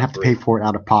yeah, I it's didn't not have to pay free. for it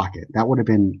out of pocket. That would have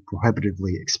been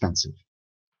prohibitively expensive.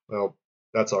 Well,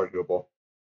 that's arguable.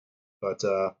 But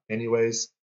anyways,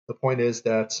 the point is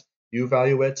that you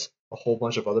value it, a whole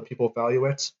bunch of other people value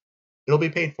it. It'll be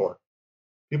paid for.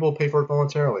 People will pay for it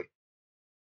voluntarily.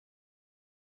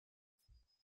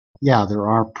 Yeah, there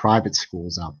are private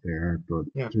schools out there, but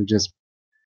Yeah, they're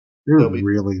there'll be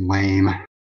really lame.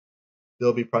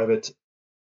 there'll be private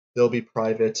there'll be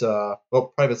private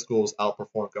well, private schools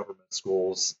outperform government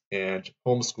schools, and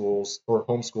homeschools or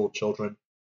homeschooled children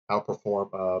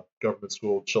outperform government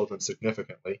school children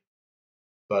significantly.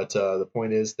 But the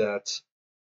point is that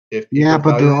if Yeah,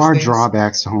 people but value there these are things,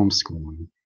 drawbacks to homeschooling.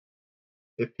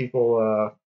 if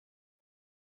people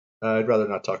I'd rather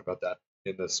not talk about that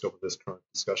in the scope of this current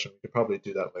discussion. We could probably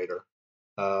do that later.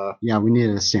 Uh, Yeah, we need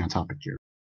to stay on topic here.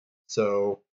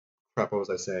 so, crap, what was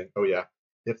I saying? Oh, yeah.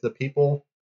 If the people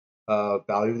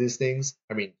value these things,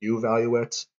 I mean, you value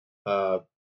it. Uh,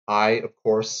 I, of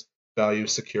course, value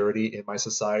security in my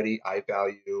society. I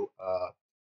value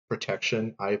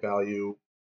protection. I value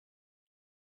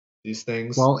these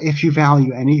things. Well, if you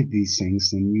value any of these things,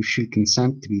 then you should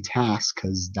consent to be taxed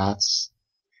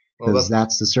Well, because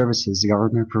that's the services the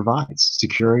government provides: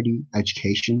 security,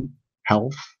 education,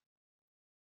 health.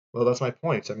 that's my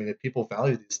point. I mean, if people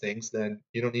value these things, then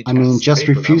you don't need I mean, taxes to just pay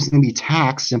for them. refusing to be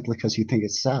taxed simply because you think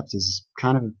it's theft is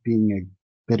kind of being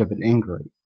a bit of an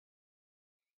ingrate.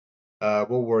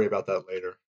 We'll worry about that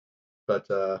later. But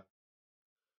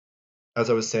as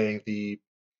I was saying, the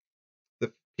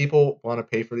people want to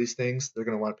pay for these things. They're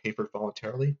going to want to pay for it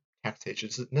voluntarily. Taxation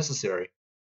isn't necessary,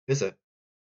 is it?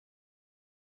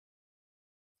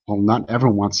 Well, not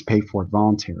everyone wants to pay for it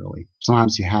voluntarily.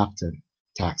 Sometimes you have to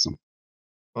tax them.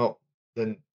 Well,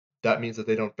 then that means that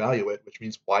they don't value it, which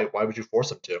means why would you force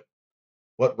them to?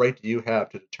 What right do you have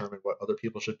to determine what other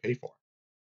people should pay for?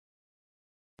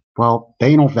 Well,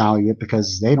 they don't value it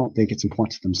because they don't think it's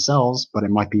important to themselves, but it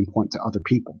might be important to other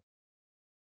people.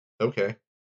 Okay.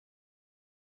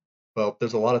 Well,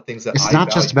 there's a lot of things that It's I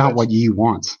not just value about it. what you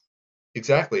want.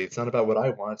 Exactly. It's not about what I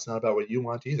want. It's not about what you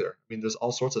want either. I mean, there's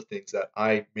all sorts of things that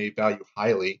I may value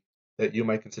highly that you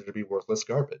might consider to be worthless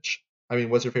garbage. I mean,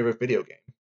 what's your favorite video game?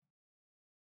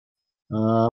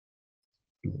 Uh,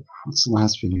 what's the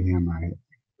last video game I?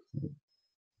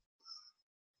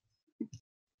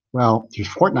 Well, there's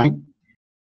Fortnite.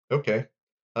 Okay.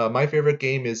 My favorite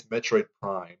game is Metroid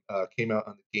Prime. Came out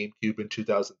on the GameCube in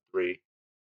 2003.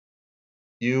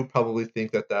 You probably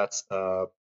think that that's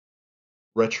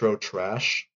retro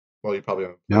trash. Well, you probably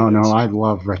haven't played No, no, it. I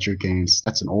love retro games.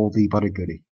 That's an oldie but a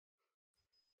goodie.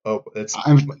 Oh, it's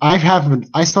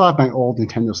I still have my old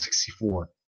Nintendo 64,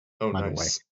 oh by the way.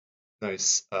 nice,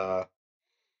 nice.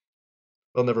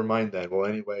 Well, never mind then. Well,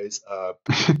 anyways,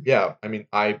 yeah. I mean,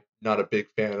 I'm not a big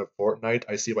fan of Fortnite.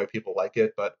 I see why people like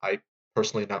it, but I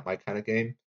personally not my kind of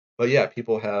game. But yeah,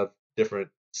 people have different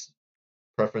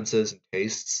preferences and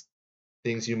tastes.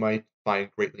 Things you might find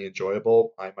greatly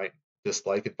enjoyable, I might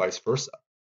dislike, and vice versa.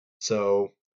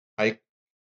 So I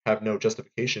have no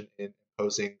justification in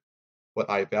imposing what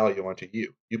I value onto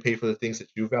you. You pay for the things that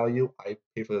you value. I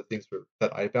pay for the things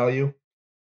that I value.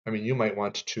 I mean, you might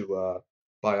want to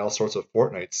buy all sorts of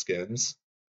Fortnite skins,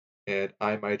 and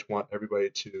I might want everybody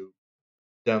to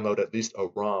download at least a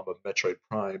ROM of Metroid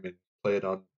Prime and play it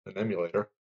on an emulator.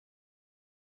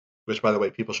 Which, by the way,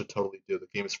 people should totally do. The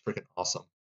game is freaking awesome.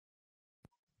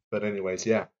 But anyways,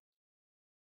 yeah,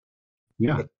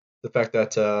 Yeah. the, the fact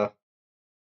that the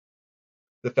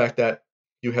fact that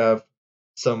you have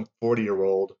some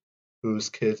 40-year-old whose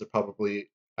kids are probably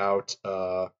out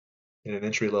in an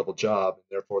entry level job and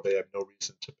therefore they have no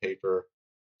reason to pay for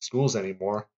schools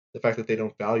anymore, the fact that they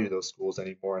don't value those schools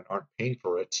anymore and aren't paying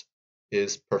for it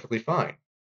is perfectly fine.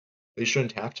 They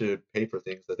shouldn't have to pay for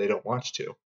things that they don't want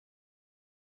to,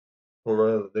 or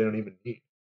rather, they don't even need.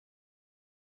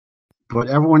 But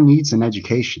everyone needs an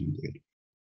education, dude.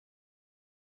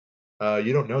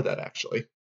 You don't know that, actually.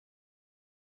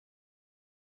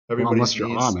 Well, Everybody's unless you're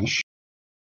needs, Amish.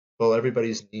 well,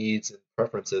 everybody's needs and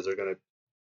preferences are going to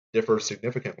differ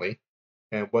significantly,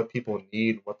 and what people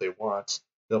need and what they want,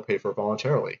 they'll pay for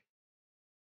voluntarily.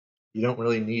 You don't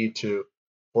really need to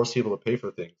force people to pay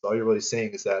for things. All you're really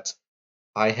saying is that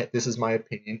this is my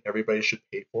opinion. Everybody should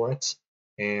pay for it,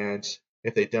 and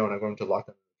if they don't, I'm going to lock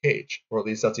them in a cage. Or at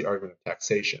least that's the argument of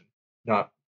taxation,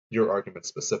 not your argument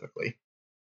specifically.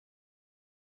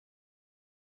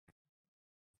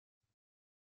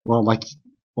 Well,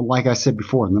 like I said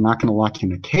before, they're not going to lock you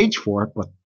in a cage for it, but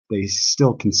they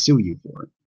still can sue you for it.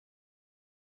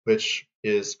 Which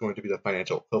is going to be the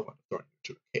financial equivalent of throwing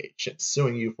you into a cage. And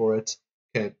suing you for it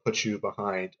can put you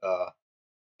behind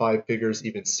 5 figures,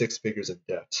 even 6 figures in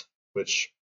debt,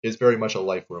 which is very much a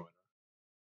life ruiner.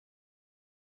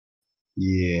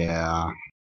 Yeah.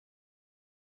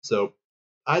 So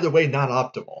either way, not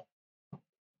optimal.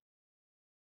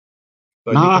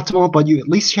 But Not optimal, but at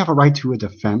least you have a right to a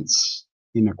defense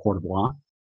in a court of law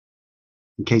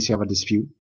in case you have a dispute.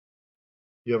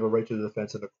 You have a right to the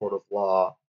defense in a court of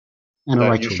law And a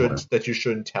right to a lawyer. that you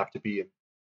shouldn't have to need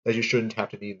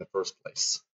in the first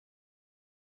place.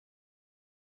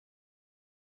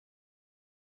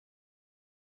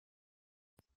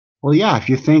 Well, yeah, if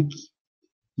you think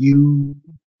you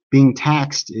being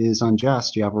taxed is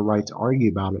unjust, you have a right to argue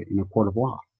about it in a court of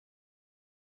law.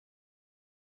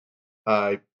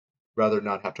 I'd rather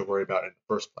not have to worry about it in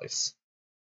the first place.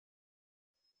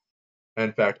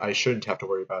 In fact, I shouldn't have to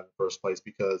worry about it in the first place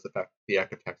because the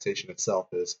act of taxation itself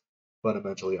is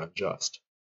fundamentally unjust.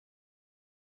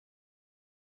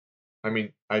 I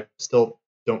mean, I still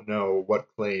don't know what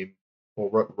claim or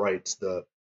what rights the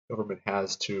government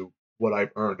has to what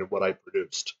I've earned and what I've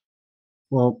produced.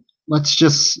 Well, let's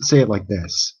just say it like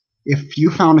this. If you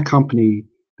found a company,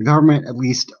 the government at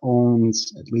least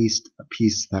owns at least a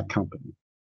piece of that company,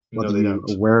 whether you're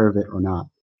aware of it or not.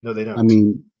 No, they don't. I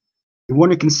mean, you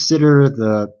wouldn't consider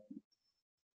the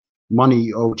money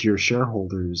you owe to your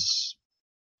shareholders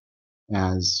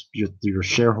as your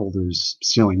shareholders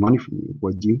stealing money from you,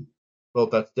 would you? Well,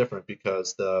 that's different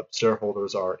because the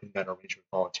shareholders are in that arrangement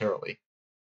voluntarily.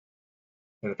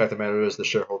 And the fact of the matter is the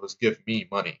shareholders give me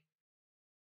money.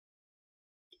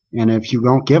 And if you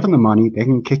don't give them the money, they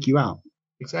can kick you out.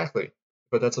 Exactly.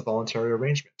 But that's a voluntary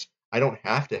arrangement. I don't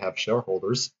have to have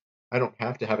shareholders. I don't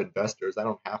have to have investors. I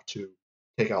don't have to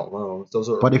take out loans. Those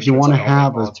are But if you want to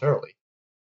have voluntarily.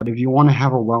 But if you want to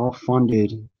have a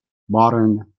well-funded,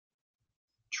 modern,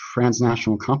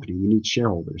 transnational company, you need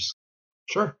shareholders.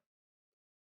 Sure.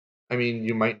 I mean,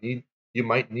 you might need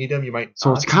them. You might not.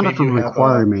 So it's kind of a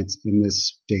requirement in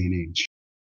this day and age.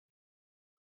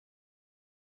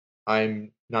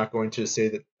 I'm not going to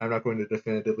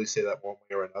definitively say that one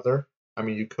way or another. I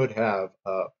mean, you could have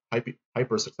a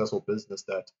hyper successful business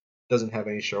that doesn't have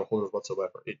any shareholders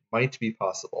whatsoever. It might be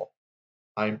possible.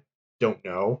 I don't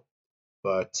know,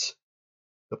 but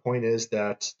the point is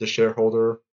that the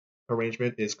shareholder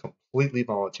arrangement is completely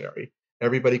voluntary.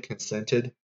 Everybody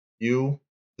consented. You,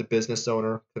 the business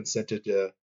owner, consented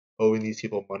to owing these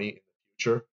people money in the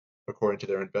future according to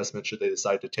their investment should they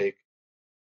decide to take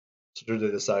their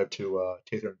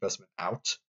investment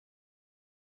out.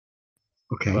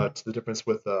 Okay. But the difference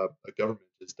with a government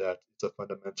is that it's a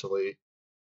fundamentally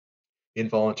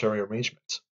involuntary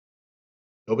arrangement.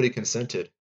 Nobody consented.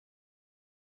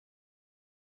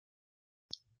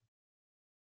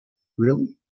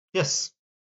 Really? Yes.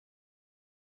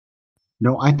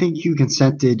 No, I think you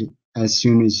consented as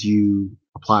soon as you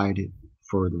applied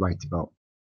for the right to vote.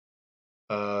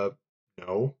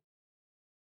 No.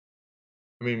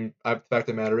 I mean, the fact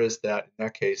of the matter is that in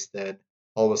that case, then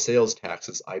all the sales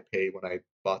taxes I paid when I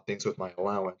bought things with my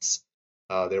allowance,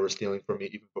 they were stealing from me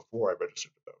even before I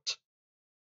registered to vote.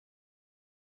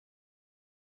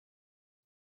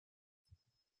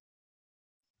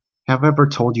 Have I ever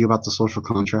told you about the social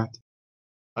contract?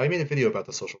 I made a video about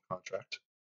the social contract.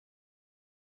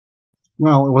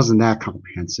 Well, it wasn't that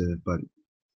comprehensive, but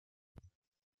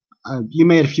you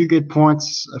made a few good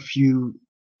points, a few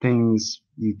things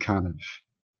you kind of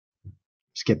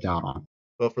skipped out on.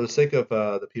 Well, for the sake of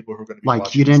the people who are going to be like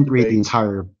watching you didn't this read debate, the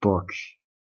entire book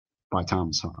by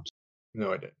Thomas Hobbes.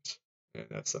 No, I didn't. And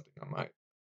that's something on my.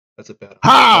 That's a bad.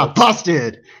 Ha!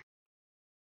 Busted!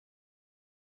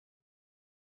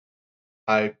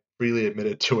 I freely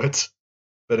admitted to it.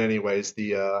 But anyways,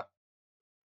 the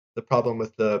problem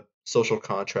with the social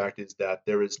contract is that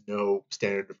there is no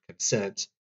standard of consent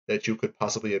that you could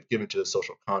possibly have given to the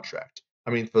social contract.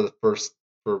 I mean, for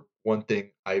one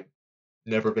thing, I've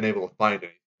never been able to find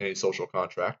any social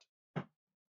contract.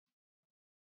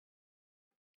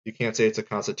 You can't say it's a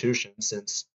constitution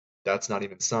since that's not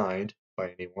even signed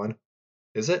by anyone,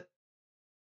 is it?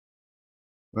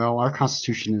 Well, our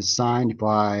Constitution is signed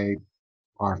by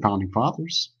our founding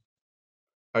fathers.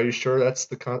 Are you sure that's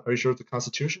Are you sure it's the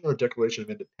Constitution or Declaration of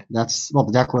Independence? The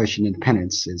Declaration of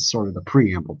Independence is sort of the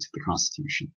preamble to the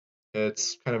Constitution.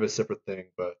 It's kind of a separate thing,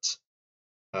 but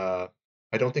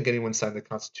I don't think anyone signed the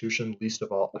Constitution. Least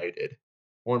of all, I did.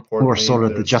 More Or importantly, sort of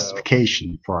the there's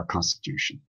justification for our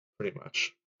Constitution. pretty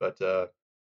much. But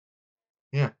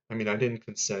yeah, I mean, I didn't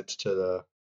consent to the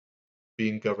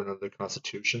being governed under the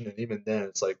Constitution, and even then,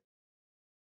 it's like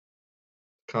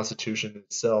the Constitution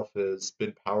itself has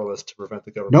been powerless to prevent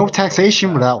the government. No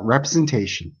taxation without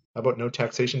representation. How about no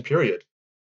taxation, period?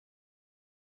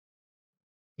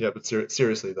 Yeah, but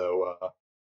seriously though,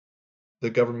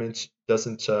 the government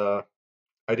doesn't.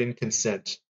 I didn't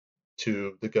consent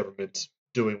to the government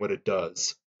doing what it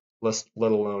does, let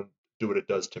alone do what it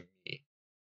does to me.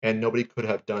 And nobody could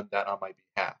have done that on my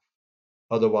behalf.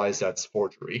 Otherwise, that's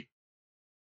forgery,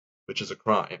 which is a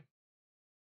crime.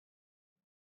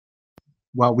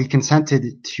 Well, we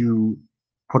consented to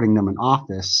putting them in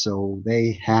office, so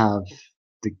they have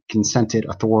the consented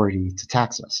authority to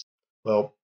tax us.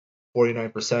 Well,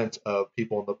 49% of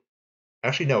people in the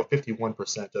actually no,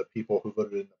 51% of people who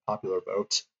voted in the popular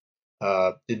vote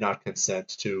did not consent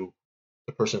to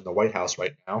the person in the White House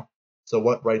right now. So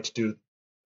what right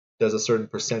does a certain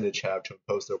percentage have to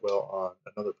impose their will on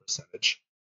another percentage?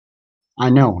 I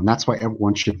know, and that's why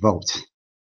everyone should vote.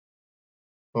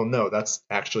 Well, no, that's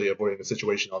actually avoiding the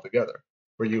situation altogether,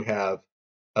 where you have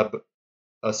a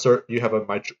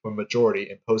majority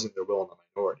imposing their will on the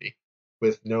minority,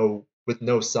 with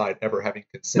no side ever having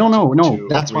consented No. to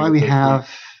That's agree why with we the have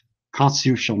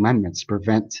constitutional amendments to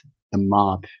prevent the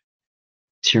mob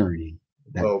tyranny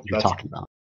that well, you're talking about.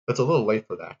 That's a little late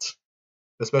for that,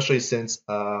 especially since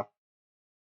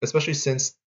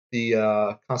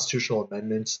the constitutional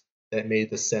amendment that made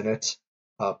the Senate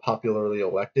popularly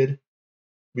elected,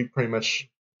 we pretty much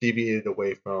deviated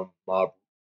away from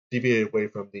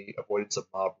the avoidance of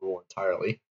mob rule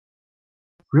entirely.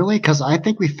 Really? Because I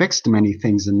think we fixed many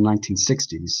things in the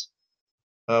 1960s.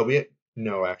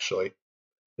 No, actually,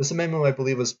 this amendment I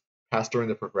believe was passed during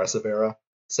the Progressive era,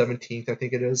 17th I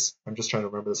think it is. I'm just trying to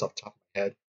remember this off the top of my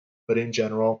head, but in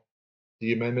general,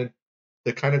 the amendment,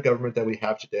 the kind of government that we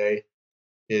have today,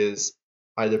 is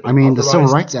either been I mean, the Civil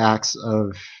authorized. Rights Acts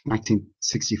of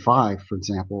 1965, for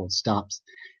example, stops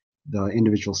the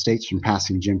individual states from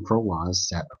passing Jim Crow laws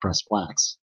that oppress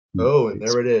blacks. Oh, and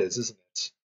there it is, isn't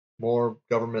it? More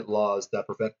government laws that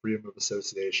prevent freedom of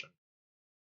association.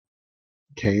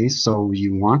 Okay, so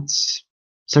you want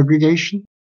segregation?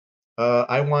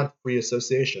 I want free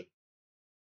association.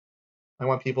 I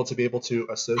want people to be able to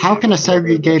associate. How can a with whoever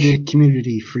they wish. segregated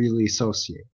community freely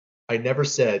associate? I never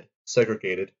said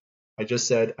segregated. I just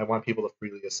said I want people to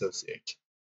freely associate.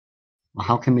 Well,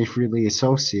 how can they freely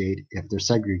associate if they're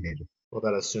segregated? Well,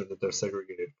 that assumes that they're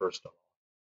segregated first of all.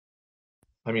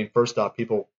 I mean, first off,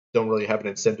 people don't really have an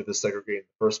incentive to segregate in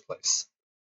the first place,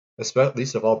 at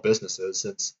least of all businesses,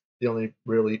 since the only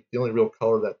real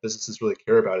color that businesses really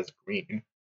care about is green.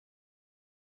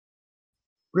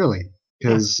 Really?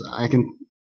 Because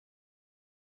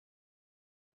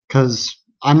because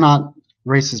I'm not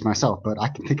racist myself, but I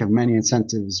can think of many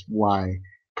incentives why a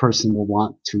person will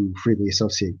want to freely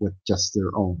associate with just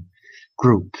their own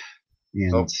group.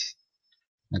 And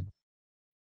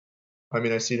I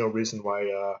mean, I see no reason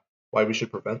why we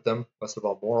should prevent them. Least of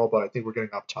all moral, but I think we're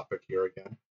getting off topic here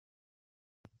again.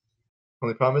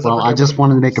 Only problem is, well, I just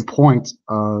wanted to make a point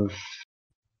of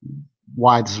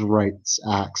why the Civil Rights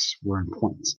Acts were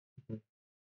important.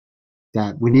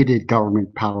 That we needed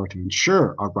government power to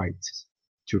ensure our right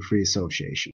to free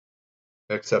association.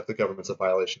 Except the government's a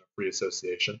violation of free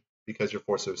association because you're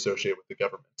forced to associate with the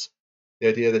government. The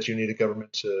idea that you need a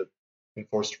government to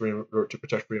enforce freedom or to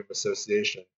protect freedom of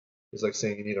association is like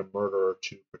saying you need a murderer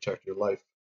to protect your life.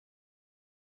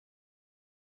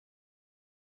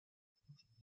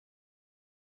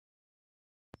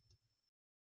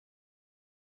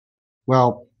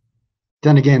 Well,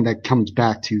 then again, that comes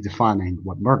back to defining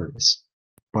what murder is.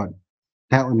 But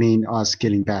that would mean us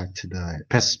getting back to the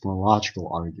epistemological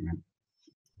argument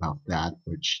about that,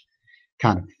 which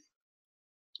kind of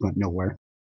went nowhere.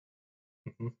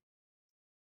 Mm-hmm.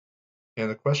 And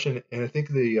the question, and I think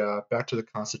the back to the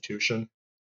Constitution,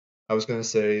 I was going to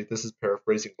say, this is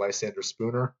paraphrasing Lysander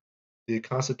Spooner, the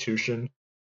Constitution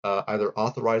either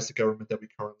authorized the government that we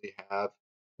currently have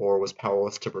or was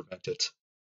powerless to prevent it.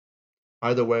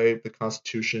 Either way, the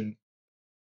Constitution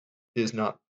is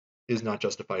not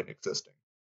justified in existing.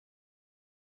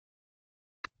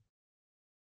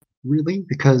 really,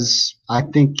 because I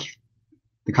think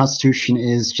the Constitution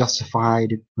is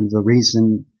justified for the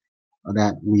reason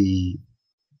that we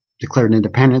declared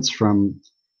independence from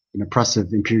an oppressive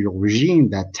imperial regime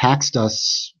that taxed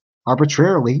us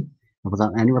arbitrarily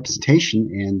without any representation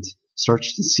and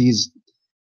searched and seized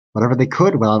whatever they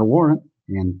could without a warrant,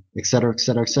 and et cetera, et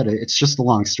cetera, et cetera. It's just a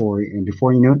long story, and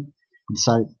before you know it, we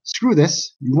decided, screw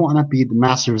this, we want to be the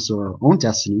masters of our own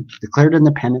destiny, declared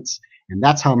independence, and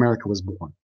that's how America was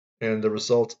born. And the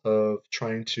result of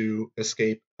trying to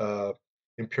escape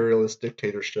imperialist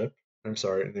dictatorship, an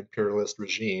imperialist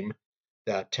regime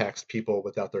that taxed people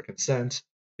without their consent,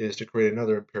 is to create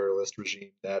another imperialist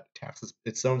regime that taxes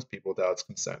its own people without its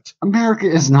consent. America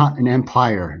is not an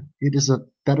empire. It is a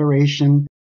federation,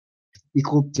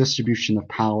 equal distribution of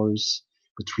powers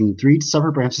between 3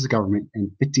 separate branches of government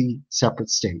and 50 separate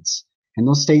states. And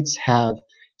those states have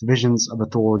divisions of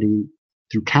authority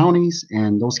through counties,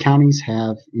 and those counties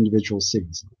have individual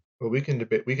cities. Well, we can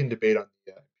debate. We can debate on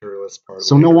the imperialist part.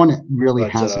 So later, no one really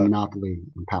but, has a monopoly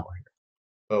on power here.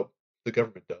 Well, the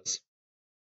government does.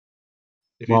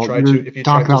 If you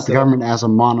talk about the government as a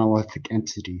monolithic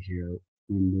entity here,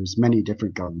 and there's many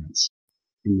different governments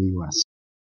in the U.S.,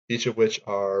 each of which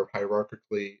are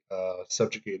hierarchically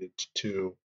subjugated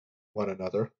to one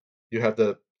another. You have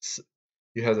the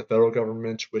federal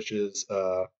government, which is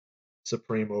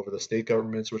supreme over the state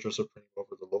governments, which are supreme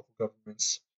over the local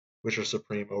governments, which are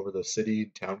supreme over the city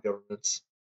and town governments.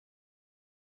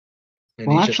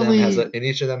 And each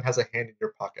of them has a hand in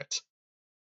your pocket,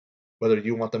 whether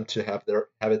you want them to have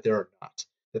it there or not.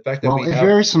 The fact that it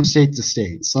varies from state to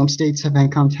state. Some states have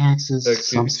income taxes.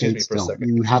 Some states don't.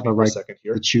 You have a right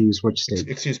to choose which state.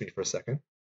 Excuse me for a second.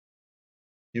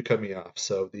 You cut me off.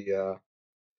 So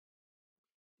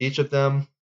each of them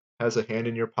has a hand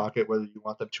in your pocket, whether you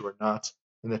want them to or not.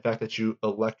 And the fact that you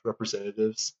elect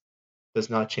representatives does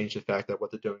not change the fact that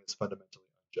what they're doing is fundamentally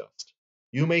unjust.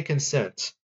 You may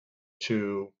consent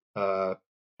to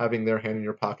having their hand in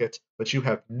your pocket, but you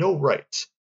have no right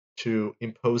to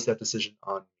impose that decision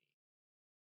on me.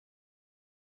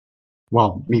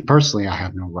 Well, me personally, I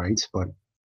have no rights, but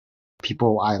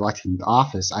people I elected into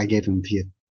office, I gave them the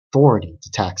authority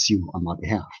to tax you on my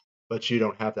behalf. But you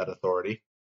don't have that authority.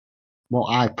 Well,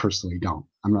 I personally don't.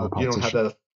 I'm not a politician. You don't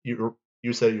have that.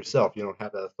 You said yourself you don't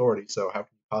have that authority. So how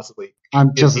can you possibly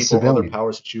I'm just a civilian. Other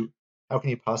powers that you? How can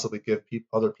you possibly give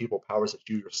other people powers that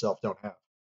you yourself don't have?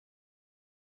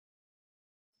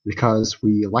 Because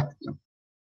we elected them.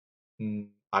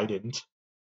 I didn't.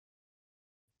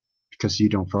 Because you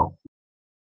don't vote.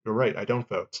 You're right, I don't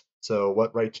vote. So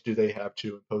what right do they have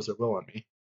to impose their will on me?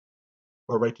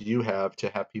 What right do you have to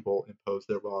have people impose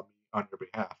their will on me on your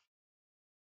behalf?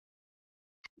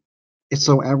 It's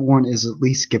so everyone is at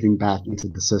least giving back into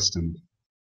the system.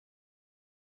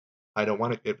 I don't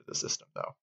want to give to the system,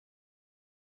 though.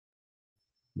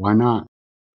 Why not?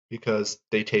 Because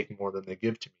they take more than they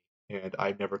give to me, and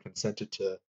I've never consented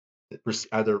to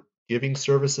either giving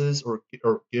services or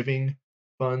giving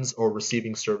funds or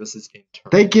receiving services in turn.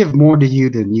 They give more to you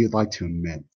than you'd like to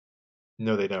admit.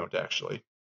 No, they don't, actually.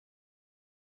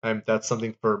 That's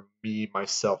something for me,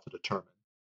 myself, to determine.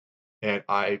 And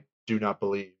I do not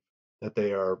believe that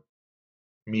they are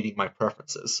meeting my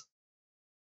preferences.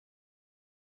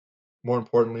 More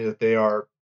importantly, that they are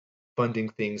funding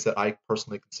things that I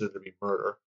personally consider to be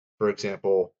murder. For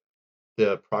example,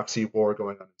 the proxy war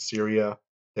going on in Syria.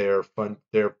 They're funding.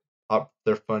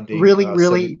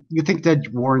 Really? You think that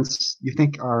warrants? You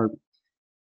think our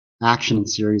action in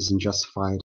Syria is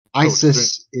unjustified?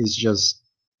 ISIS is just.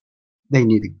 They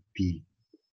need to be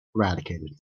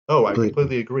eradicated. Oh, I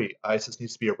completely agree. ISIS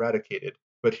needs to be eradicated.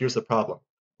 But here's the problem: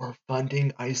 we're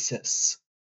funding ISIS.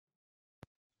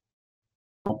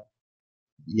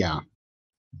 Yeah,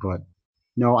 but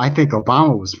no, I think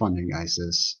Obama was funding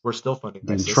ISIS. We're still funding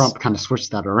ISIS. Then Trump kind of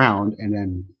switched that around and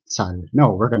then decided,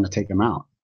 no, we're going to take them out.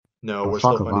 No, we're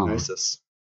still funding ISIS.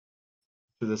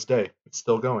 To this day, it's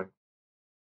still going.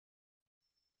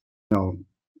 No.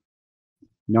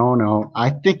 I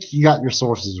think you got your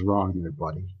sources wrong there,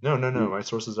 buddy. No. My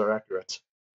sources are accurate.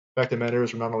 The fact of the matter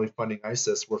is, we're not only funding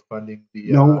ISIS, we're funding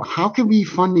the. No, how can we be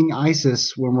funding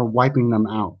ISIS when we're wiping them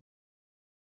out?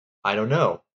 I don't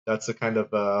know. That's a kind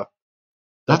of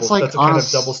that's kind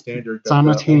of double standard.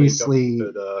 Simultaneously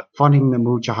funding the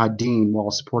Mujahideen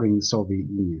while supporting the Soviet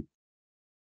Union.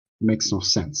 It makes no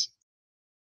sense.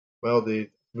 Well, the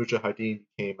Mujahideen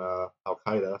became Al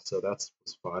Qaeda, so that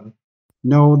was fun.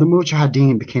 No, the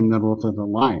Mujahideen became the Northern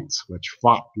Alliance, which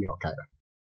fought the Al Qaeda.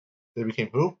 They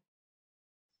became who?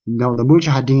 No, the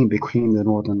Mujahideen became the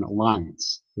Northern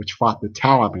Alliance, which fought the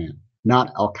Taliban,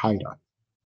 not Al Qaeda.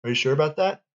 Are you sure about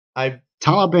that?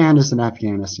 Taliban is in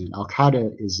Afghanistan. Al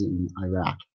Qaeda is in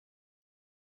Iraq.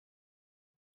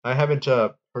 I haven't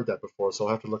heard that before, so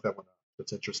I'll have to look that one up.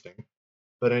 That's interesting.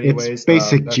 But It's anyways,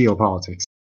 basic geopolitics.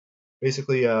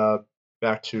 basically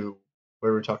back to what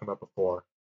we were talking about before.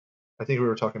 I think we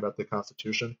were talking about the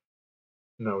Constitution.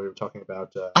 No, we were talking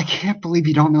about. I can't believe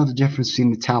you don't know the difference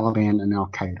between the Taliban and Al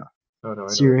Qaeda. Oh no, I know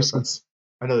the Seriously? difference.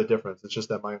 I know the difference. It's just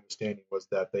that my understanding was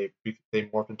that they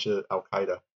morphed into Al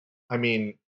Qaeda. I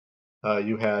mean,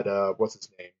 you had what's his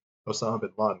name? Osama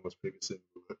bin Laden was previously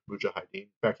Mujahideen. In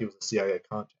fact, he was a CIA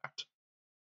contact.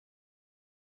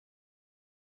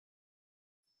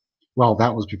 Well,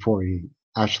 that was before he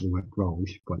actually went rogue,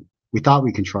 but we thought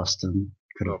we could trust him,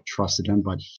 could have Oh, trusted him,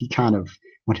 but he kind of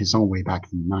went his own way back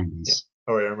in the yeah. 90s.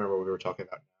 Oh, right, I remember what we were talking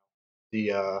about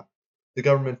now. The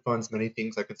government funds many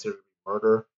things I consider to be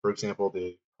murder. For example,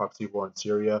 the proxy war in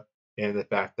Syria, and the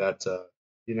fact that the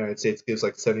United States gives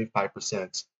like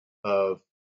 75% of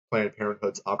Planned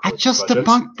Parenthood's I operating just budget.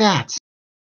 debunked that.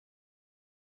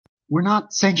 We're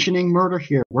not sanctioning murder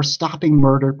here. We're stopping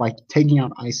murder by taking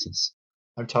out ISIS.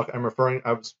 I'm referring.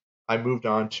 I moved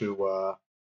on to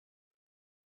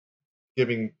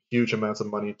giving huge amounts of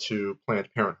money to Planned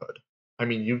Parenthood. I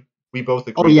mean, we both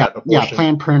Oh agree that yeah, abortion.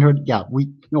 Planned Parenthood. Yeah,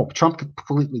 Trump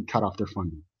completely cut off their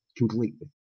funding, completely.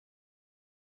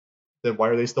 Then why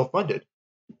are they still funded?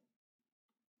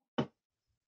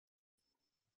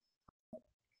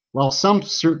 Well,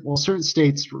 certain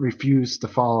states refuse to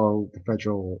follow the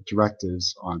federal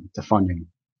directives on the funding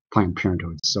Planned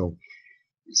Parenthood. So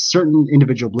certain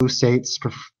individual blue states,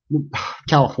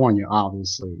 California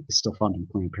obviously is still funding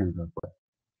Planned Parenthood, but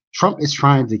Trump is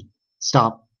trying to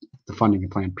stop the funding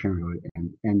of Planned Parenthood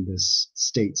and end this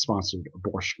state-sponsored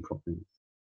abortion program.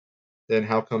 Then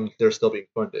how come they're still being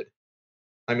funded?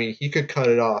 I mean, he could cut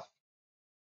it off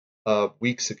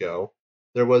weeks ago.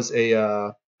 There was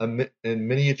a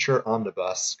miniature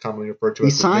omnibus, commonly referred to He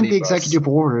as the signed the minibus. executive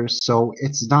orders, so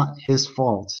it's not his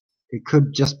fault. It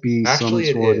could just be some Actually,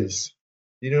 it sort of. is.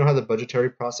 Do you know how the budgetary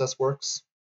process works?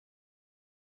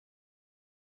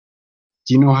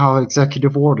 Do you know how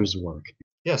executive orders work?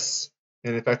 Yes.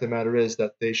 And in fact, the matter is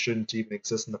that they shouldn't even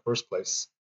exist in the first place.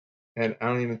 And I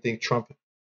don't even think Trump,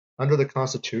 under the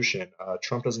Constitution,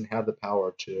 Trump doesn't have the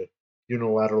power to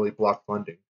unilaterally block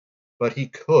funding. But he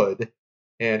could,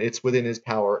 and it's within his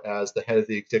power as the head of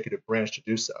the executive branch to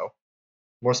do so.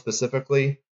 More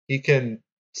specifically, he can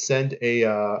send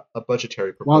a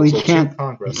budgetary Well, he proposal to can't. He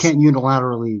Congress. can't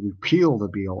unilaterally repeal the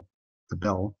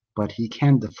bill, but he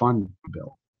can defund the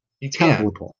bill. He It's kind of a can,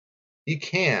 loophole. he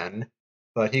can,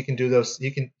 but he can do this.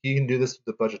 He can do this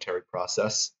through the budgetary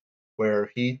process,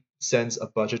 where he sends a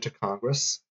budget to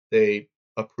Congress. They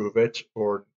approve it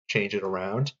or change it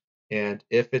around, and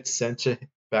if it's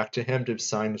back to him to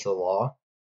sign into law,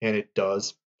 and it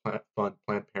does fund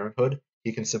Planned Parenthood,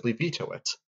 he can simply veto it.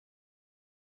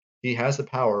 He has the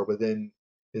power within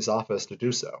his office to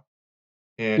do so,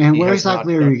 and And he where has not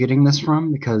exactly are you done. getting this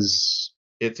from? Because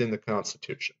It's in the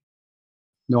Constitution.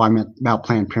 no, I meant about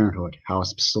Planned Parenthood, how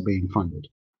it's still being funded.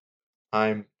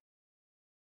 I'm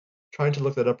trying to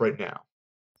look that up right now.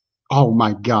 Oh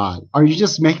my God, are you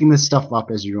just making this stuff up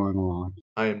as you're going along?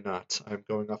 I am not. I'm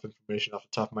going off information off the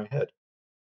top of my head.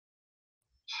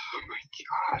 Oh my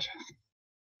God,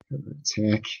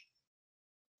 heretic.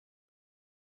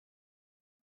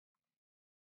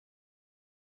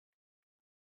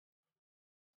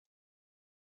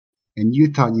 And you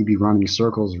thought you'd be running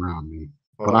circles around me,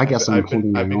 Hold but on, I guess I'm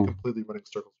holding I've my been own. completely running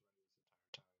circles.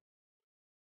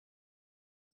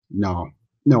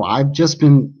 No, I've just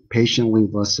been patiently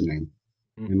listening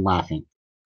and laughing.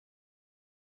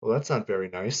 Well, that's not very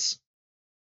nice.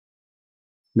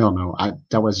 No,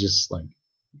 that was just like,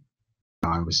 no,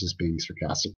 I was just being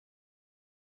sarcastic.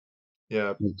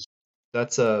 Yeah, It's-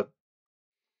 that's a.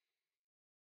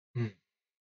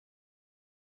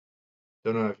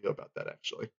 Don't know how I feel about that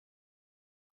actually.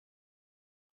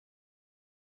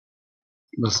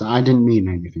 Listen, I didn't mean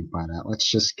anything by that. Let's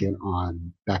just get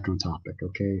back on topic,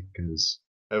 okay? Because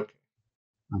Okay.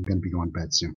 I'm going to be going to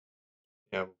bed soon.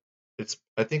 Yeah, it's.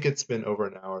 I think it's been over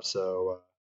an hour, so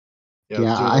yeah, let's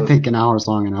Yeah, do I another. think an hour is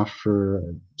long enough for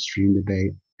a stream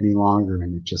debate. Any longer,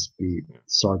 and it just be Yeah,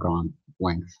 Sargon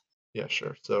length. yeah,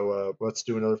 sure. So let's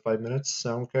do another 5 minutes.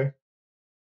 Sound okay?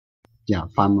 Yeah,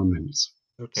 5 more minutes.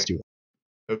 Let's Okay. do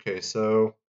it. Okay.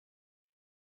 So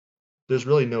there's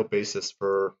really no basis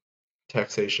for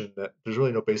taxation. There's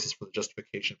really no basis for the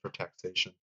justification for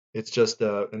taxation. It's just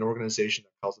an organization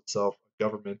that calls itself a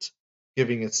government,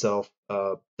 giving itself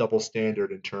a double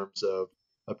standard in terms of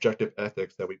objective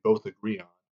ethics that we both agree on.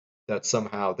 That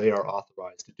somehow they are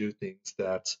authorized to do things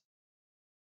that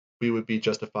we would be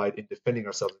justified in defending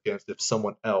ourselves against if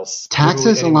someone else,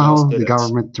 Taxes anyone else allow did the it.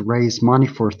 government to raise money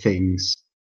for things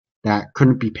that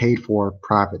couldn't be paid for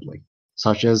privately,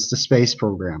 such as the space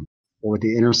program or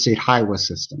the interstate highway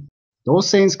system. Those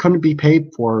things couldn't be paid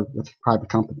for with a private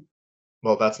company.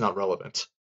 Well, that's not relevant.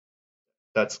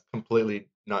 That's completely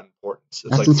not important. It's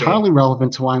That's like entirely saying,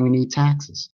 relevant to why we need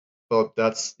taxes. well,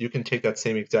 you can take that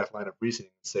same exact line of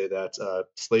reasoning and say that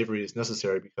slavery is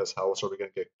necessary because how else are we going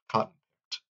to get cotton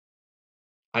picked?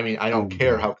 I mean, I Oh, don't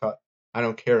care God.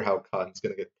 how cotton's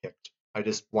going to get picked. I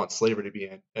just want slavery to be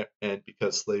end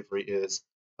because slavery is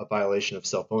a violation of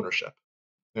self-ownership,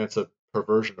 and it's a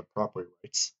perversion of property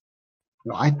rights.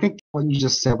 No, I think what you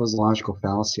just said was a logical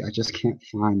fallacy. I just can't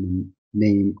find the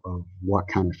name of what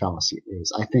kind of fallacy it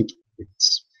is. I think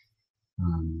it's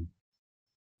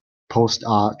post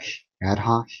hoc, ad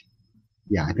hoc.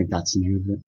 Yeah, I think that's the name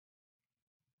of it.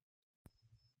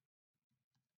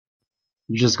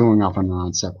 You're just going off on a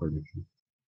non sequitur.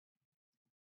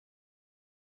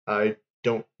 I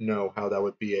don't know how that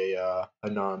would be a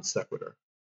non sequitur.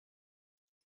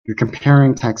 You're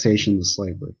comparing taxation to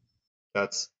slavery.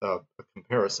 That's a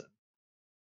comparison.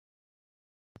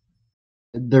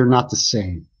 They're not the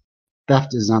same.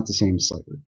 Theft is not the same as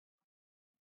slavery.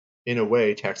 In a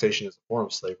way, taxation is a form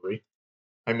of slavery.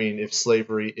 I mean, if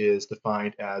slavery is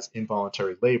defined as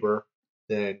involuntary labor,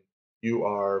 then you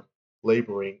are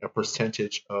laboring a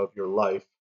percentage of your life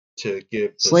to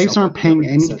give to Slaves someone aren't you never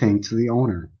paying consented. anything to the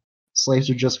owner. Slaves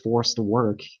are just forced to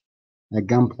work at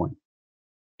gunpoint.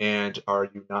 And are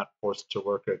you not forced to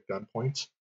work at gunpoint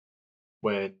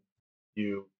when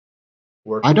you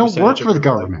work I a don't work percentage for of the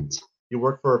your life? government. You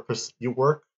work for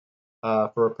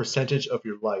a percentage of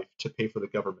your life to pay for the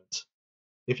government.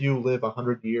 If you live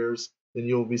 100 years, then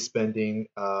you'll be spending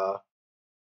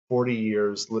 40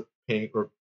 years paying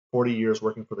or 40 years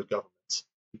working for the government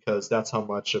because that's how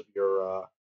much of your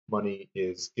money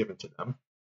is given to them.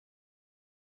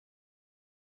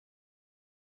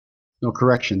 No,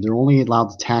 correction. They're only allowed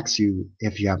to tax you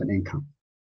if you have an income.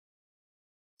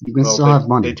 You can Well, still have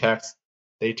money.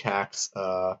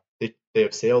 they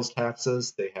have sales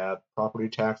taxes, they have property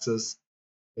taxes,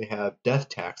 they have death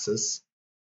taxes,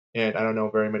 and I don't know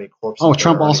very many corpses. Oh, that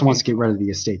Trump are also earning wants to get income. rid of the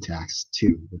estate tax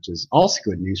too, which is also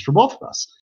good news for both of us.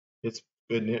 It's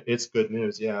good. It's good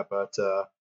news, yeah, but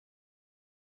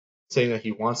saying that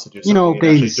he wants to do You know, something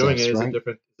and baby actually doing it steps, is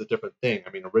right? a different thing. I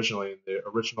mean, originally in the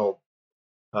original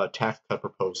tax cut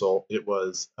proposal, it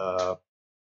was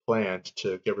planned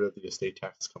to get rid of the estate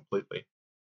tax completely.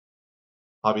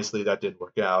 Obviously, that didn't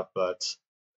work out, but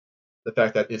the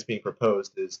fact that it's being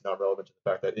proposed is not relevant to the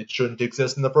fact that it shouldn't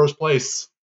exist in the first place.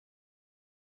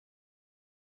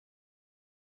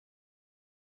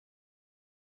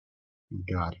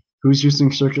 God. Who's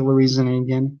using circular reasoning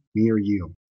again? Me or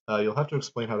you? You'll have to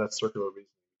explain how that's circular reasoning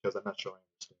because I'm not sure I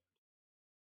understand.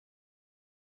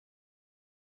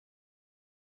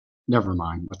 Never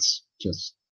mind. Let's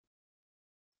just.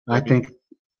 I Maybe think,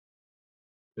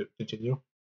 continue.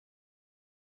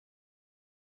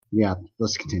 yeah,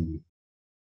 let's continue.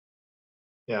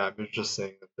 Yeah, I'm just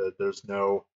saying that there's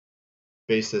no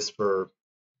basis for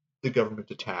the government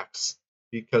to tax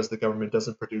because the government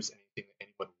doesn't produce anything that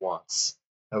anyone wants,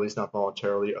 at least not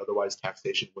voluntarily. Otherwise,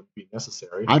 taxation wouldn't be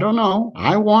necessary. I don't know.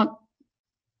 I want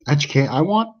I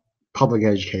want public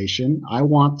education. I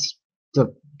want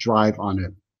to drive on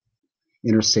an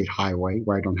interstate highway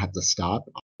where I don't have to stop.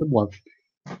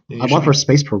 I love our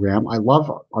space program. I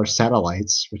love our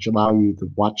satellites, which allow you to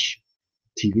watch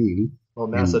TV Well,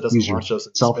 NASA and doesn't use your launch those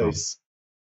into cell phone. space.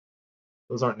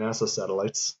 Those aren't NASA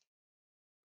satellites.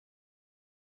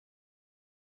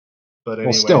 But Well,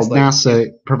 anyway, still, it's like NASA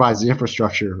provides the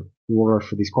infrastructure in order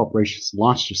for these corporations to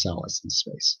launch their satellites into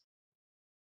space.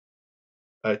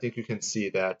 I think you can see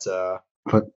that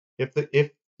But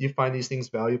if you find these things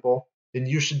valuable, then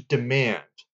you should demand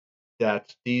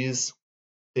that these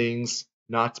things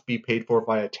not be paid for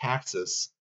via taxes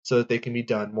so that they can be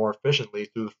done more efficiently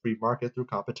through the free market through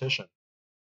competition.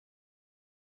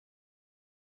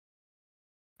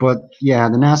 yeah,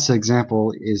 the NASA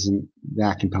example isn't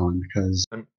that compelling because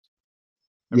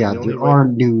The only there way, are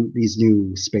these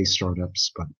new space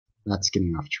startups, but that's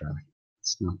getting off track.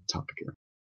 It's not the topic here.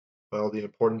 well, the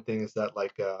important thing is that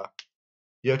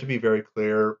you have to be very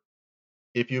clear.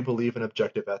 If you believe in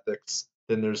objective ethics,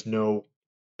 then there's no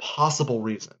possible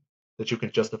reason that you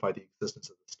can justify the existence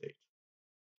of the state.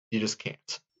 You just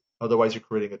can't. Otherwise, you're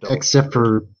creating a double Except standard.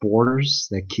 for borders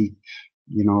that keep,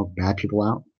 bad people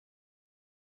out.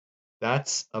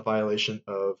 That's a violation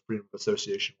of freedom of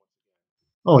association.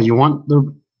 Oh, you want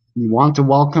to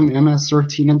welcome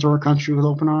MS-13 into our country with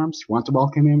open arms? You want to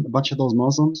welcome in a bunch of those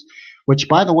Muslims? Which,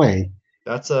 by the way,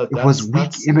 That's it was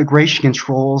weak immigration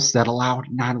controls that allowed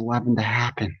 9/11 to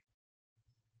happen.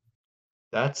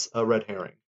 That's a red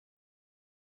herring.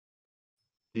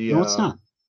 No, it's not.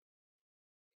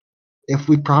 If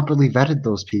we properly vetted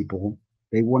those people,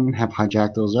 they wouldn't have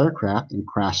hijacked those aircraft and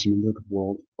crashed them into the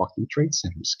World fucking Trade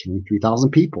Centers, killing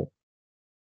 3,000 people.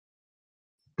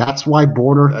 That's why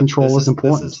border control is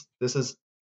important. This is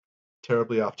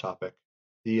terribly off topic.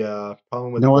 The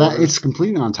problem with it's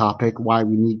completely on topic. Why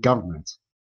we need government?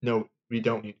 No, we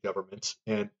don't need government,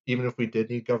 and even if we did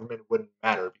need government, it wouldn't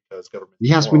matter because government.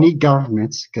 Yes, we need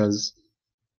government because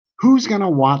who's gonna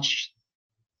watch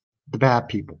the bad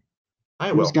people?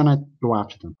 Who's gonna go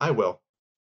after them? I will.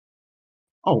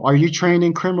 Oh, are you trained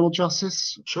in criminal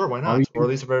justice? Sure, why not? Or at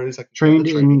least very least I can trained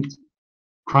in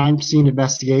crime scene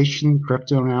investigation,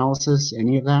 cryptanalysis,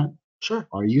 any of that? Sure.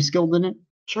 Are you skilled in it?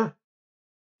 Sure.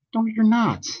 No, you're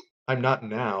not. I'm not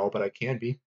now, but I can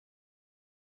be.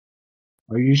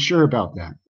 Are you sure about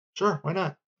that? Sure, why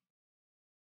not?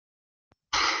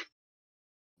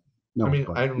 No, I mean,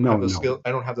 I don't have those skills.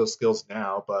 I don't have those skills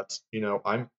now, but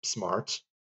I'm smart.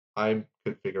 I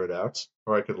could figure it out,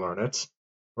 or I could learn it.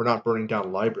 We're not burning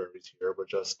down libraries here. We're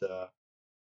just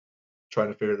trying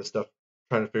to figure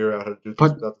out how to do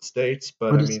things without the states.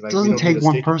 But I mean, it doesn't take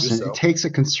one person. It takes a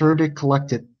concerted,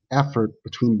 collective effort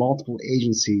between multiple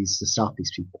agencies to stop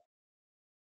these people.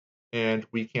 And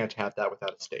we can't have that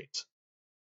without a state.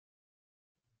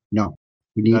 No,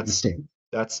 we need the state.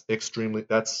 That's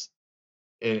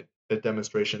a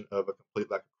demonstration of a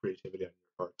complete lack of creativity on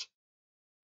your part.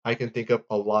 I can think of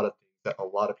a lot of things that a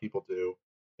lot of people do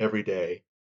every day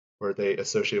where they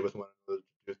associate with one another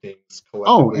to do things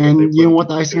collectively. Oh, and you know what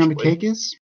the icing on the cake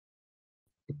is?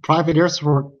 The private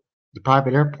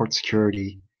airport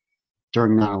security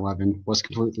during 9/11 was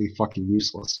completely fucking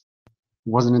useless. It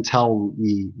wasn't until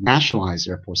we nationalized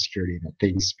airport security that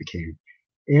things became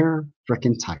air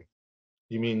frickin' tight.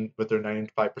 You mean with their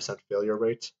 95% failure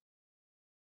rate?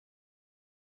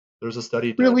 There's a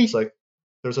study done. Really?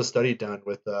 There's a study done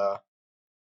with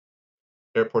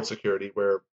airport security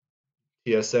where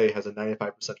TSA has a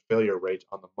 95% failure rate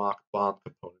on the mock bomb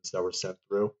components that were sent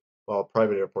through, while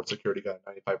private airport security got a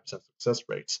 95% success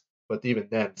rate. But even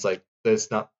then,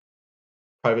 it's not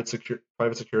private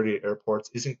security at airports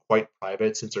isn't quite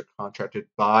private since they're contracted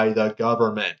by the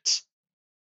government.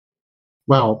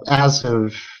 Well, as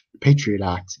of the Patriot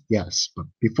Act, yes, but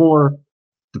before,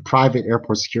 the private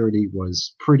airport security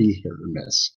was pretty hit or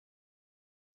miss.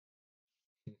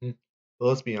 Mm-hmm. Well,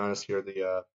 let's be honest here.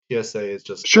 The TSA is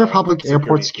just government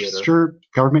airport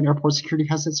security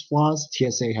has its flaws.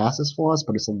 TSA has its flaws,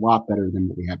 but it's a lot better than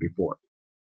what we had before.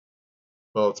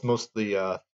 Well, it's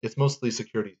mostly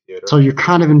security theater. So you're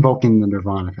kind of invoking the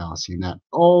Nirvana fallacy in that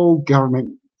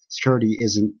government security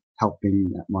isn't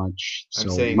helping that much,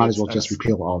 so we might as well just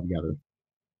repeal it altogether.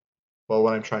 Well,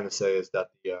 what I'm trying to say is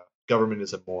that the government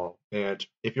is immoral, and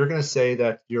if you're going to say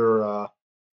that you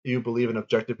believe in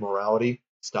objective morality,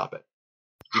 stop it.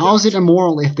 How is it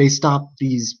immoral if they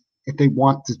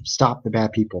want to stop the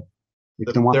bad people?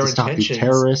 If they want to stop these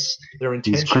terrorists, their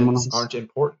intentions aren't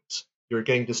important. You're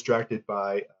getting distracted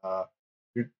by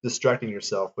you're distracting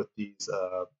yourself with these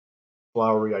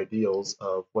flowery ideals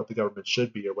of what the government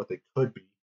should be or what they could be,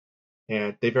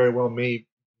 and they very well may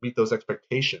meet those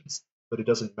expectations, but it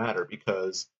doesn't matter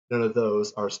because none of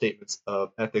those are statements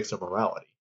of ethics or morality.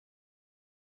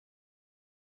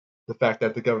 The fact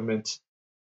that the government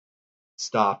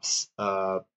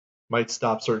might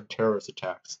stop certain terrorist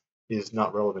attacks is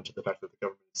not relevant to the fact that the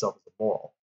government itself is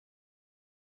immoral.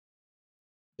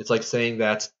 It's like saying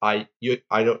that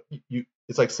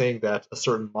it's like saying that a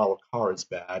certain model car is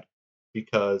bad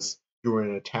because you were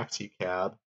in a taxi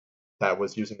cab that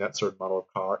was using that certain model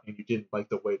of car and you didn't like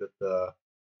the way that the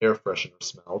air freshener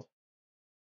smelled.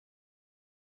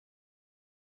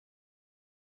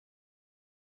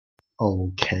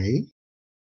 Okay.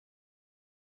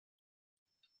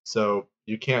 So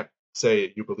you can't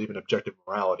say you believe in objective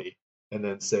morality and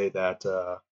then say that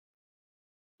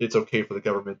it's okay for the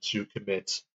government to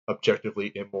commit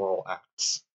objectively immoral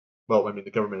acts. Well, I mean,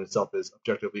 the government itself is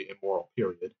objectively immoral,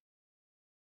 period.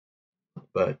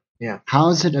 But, yeah. How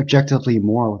is it objectively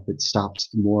immoral if it stops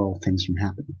immoral things from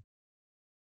happening?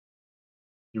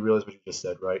 You realize what you just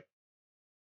said, right?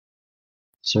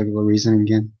 Circular reasoning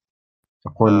again?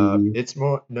 According to you? It's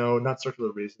more, no, not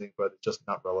circular reasoning, but it's just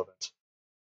not relevant.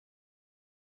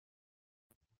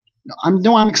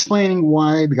 I'm explaining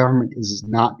why the government is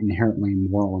not inherently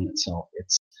moral in itself.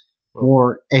 It's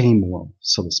more amoral,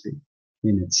 so to speak,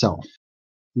 in itself.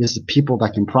 It is the people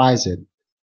that comprise it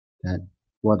that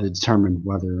determine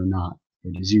whether or not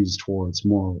it is used towards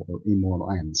moral or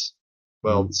immoral ends.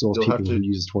 Well, And so you'll have people who to.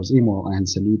 use it towards immoral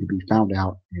ends and need to be found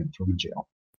out and thrown in jail.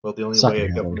 Well,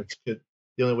 Suckerhead or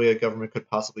the only way a government could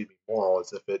possibly be moral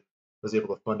is if it was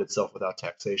able to fund itself without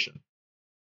taxation,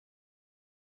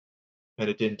 and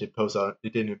it didn't impose on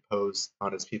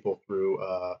its people through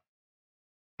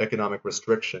economic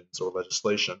restrictions or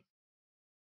legislation.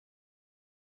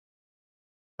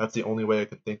 That's the only way I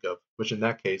can think of. Which in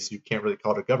that case, you can't really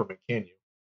call it a government, can you?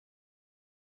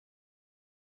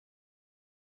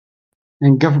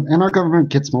 and our government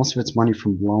gets most of its money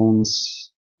from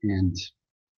loans and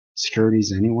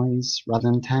securities anyways,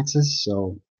 rather than taxes.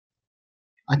 So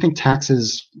I think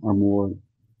taxes are more.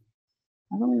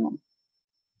 I really don't.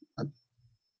 I,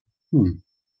 hmm,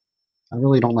 I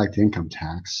really don't like the income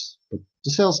tax, but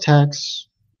the sales tax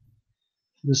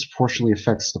disproportionately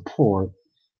affects the poor.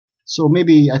 So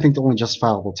maybe I think the only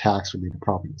justifiable tax would be the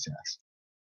property tax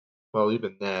Well,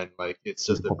 even then, like it's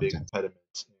or the just a corporate big tax.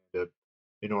 impediment and an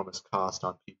enormous cost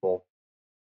on people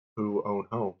who own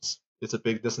homes. It's a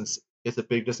big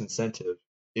disincentive.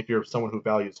 If you're someone who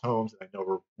values homes, and I know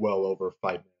we're well over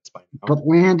 5 minutes by now. But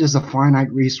land is a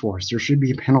finite resource. There should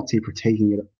be a penalty for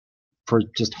taking it for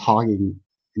just hogging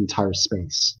entire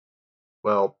space.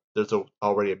 Well, there's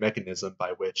already a mechanism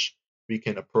by which we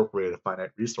can appropriate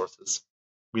finite resources.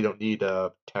 We don't need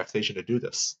taxation to do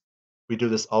this. We do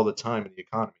this all the time in the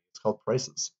economy. It's called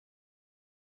prices.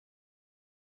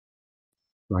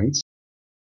 Right?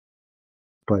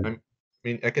 But I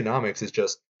mean, economics is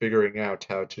just figuring out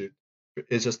how to.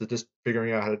 It's just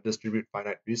figuring out how to distribute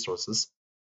finite resources.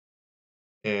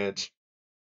 And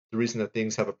the reason that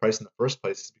things have a price in the first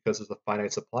place is because there's a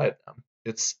finite supply of them.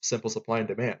 It's simple supply and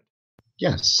demand.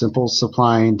 yes, simple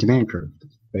supply and demand curve, Yeah.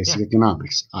 basic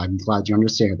economics. I'm glad you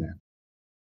understand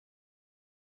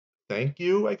Thank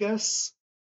you, I guess.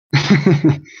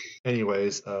 that.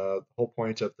 Anyways, the whole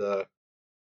point of the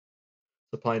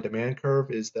supply and demand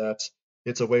curve is that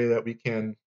it's a way that we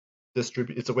can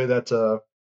distribute. It's a way that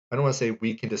I don't want to say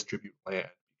we can distribute land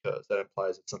because that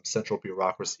implies it's some central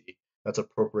bureaucracy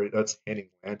that's handing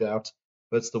land out.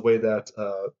 But it's the way that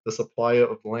the supply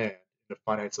of land, the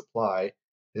finite supply,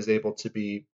 is able to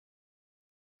be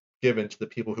given to the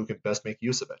people who can best make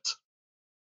use of it.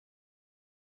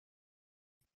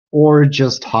 Or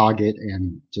just hog it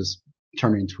and just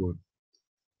turn it into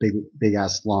a big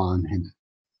ass lawn and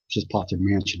just plot their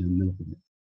mansion in the middle of it.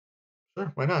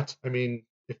 Sure, why not? I mean,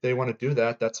 if they want to do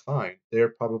that, that's fine. They're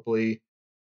probably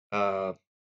uh,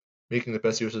 making the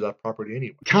best use of that property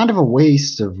anyway. Kind of a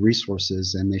waste of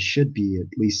resources, and they should be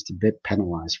at least a bit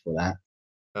penalized for that.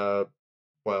 Uh,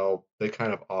 well, they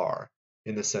kind of are,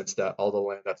 in the sense that all the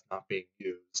land that's not being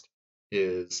used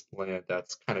is land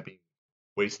that's kind of being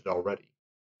wasted already,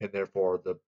 and therefore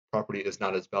the property is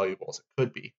not as valuable as it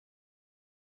could be.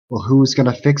 Well, who's going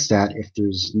to fix that if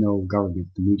there's no government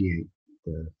to mediate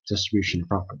the distribution of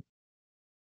property?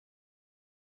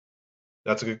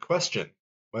 That's a good question.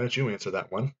 Why don't you answer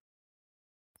that one?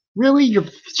 Really? You're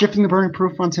shifting the burden of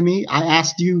proof onto me? I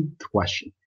asked you the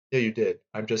question. Yeah, you did.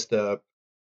 I just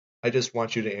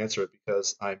want you to answer it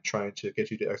because I'm trying to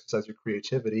get you to exercise your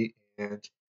creativity and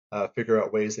figure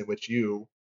out ways in which you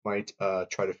might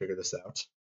try to figure this out.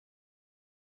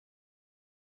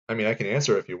 I mean, I can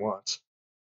answer if you want.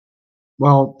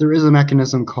 Well, there is a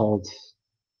mechanism called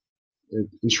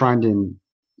enshrined in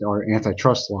our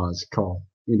antitrust laws called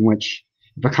in which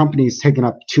if a company is taking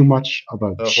up too much of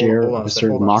a share of a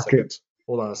certain market.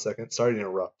 Hold on a second. Sorry to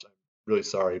interrupt. I'm really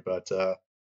sorry, but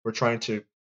we're trying to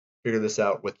figure this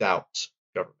out without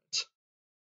government.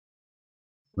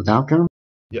 Without government?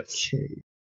 Yes. Okay.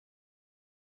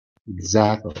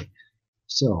 Exactly.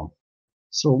 So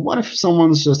what if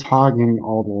someone's just hogging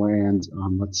all the land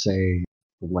on, let's say,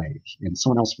 the lake, and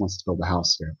someone else wants to build a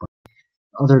house there, but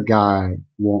the other guy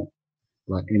won't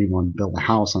let anyone build a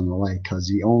house on the lake because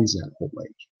he owns that whole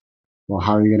lake. Well,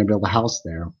 how are you going to build a house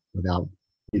there without,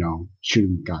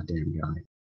 shooting the goddamn guy?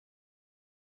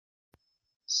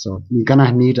 So you're going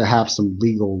to need to have some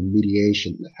legal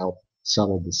mediation to help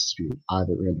settle the dispute,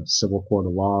 either in a civil court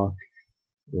of law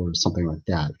or something like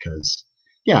that. Because,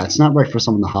 yeah, it's not right for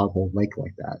someone to hog a whole lake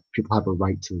like that. People have a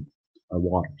right to our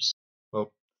waters.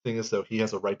 Well, the thing is, though, he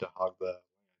has a right to hog the.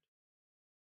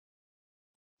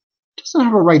 Doesn't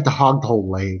have a right to hog the whole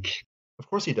lake. Of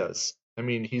course he does. I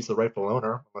mean, he's the rightful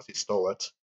owner, unless he stole it.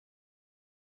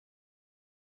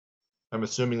 I'm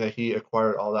assuming that he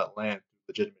acquired all that land through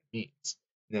legitimate means.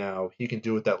 Now, he can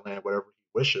do with that land whatever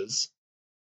he wishes,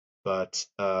 but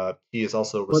he is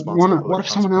also But responsible for the what if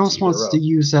someone else consequences wants to thereof.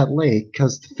 use that lake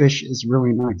because the fish is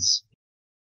really nice?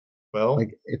 Well,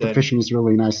 Like, if the then, fishing is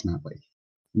really nice in that lake,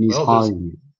 and he's well, there's,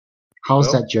 hogging it, how is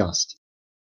well, that just?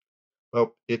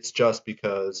 well, it's just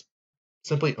because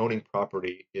simply owning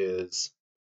property is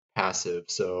passive,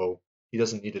 so he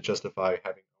doesn't need to justify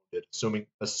having owned it,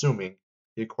 assuming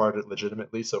he acquired it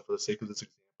legitimately. So for the sake of this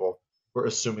example, we're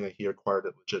assuming that he acquired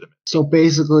it legitimately. So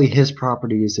basically, his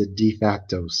property is a de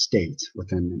facto state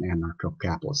within an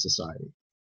anarcho-capitalist society.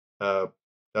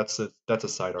 That's a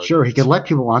side argument. Sure, he could let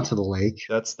people onto the lake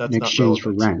That's in not exchange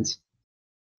for relevant.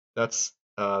 rent.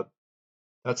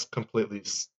 That's completely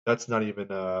that's not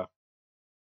even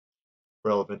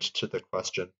relevant to the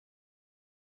question.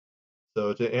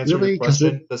 So to answer your Really? Because it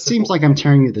question, the seems simple like I'm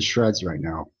tearing you to shreds right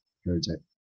now. Heretic.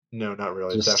 no, not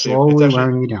really. Just slowly It's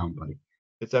wearing you down, buddy.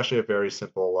 it's actually a very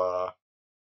simple.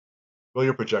 Well,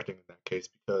 you're projecting in that case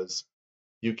because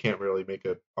you can't really make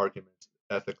an argument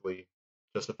ethically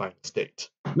justifying the state.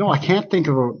 No, I can't think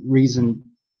of a reason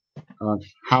of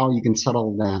how you can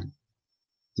settle that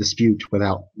dispute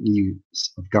without the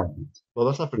use of government Well,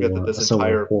 let's not forget that or this a civil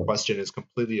entire court. question is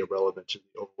completely irrelevant to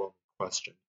the overwhelming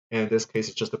question. And in this case,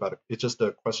 it's just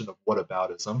a question of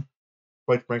whataboutism.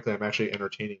 Quite frankly, I'm actually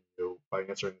entertaining you by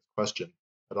answering this question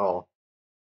at all.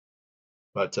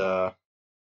 But I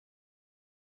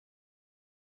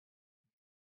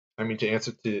mean,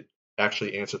 to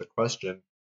actually answer the question,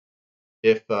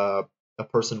 if a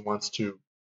person wants to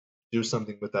do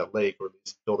something with that lake or at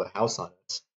least build a house on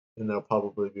it, then they'll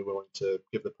probably be willing to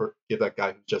give that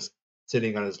guy who's just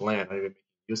sitting on his land, not even making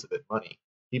use of it, money.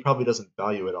 He probably doesn't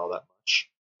value it all that much.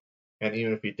 And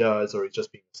even if he does, or he's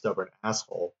just being a stubborn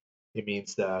asshole, it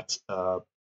means that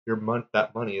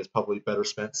that money is probably better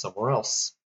spent somewhere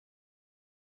else.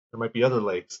 There might be other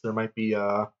lakes. There might be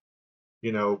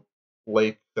you know,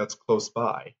 lake that's close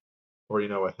by, or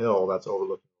a hill that's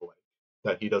overlooking the lake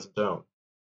that he doesn't own.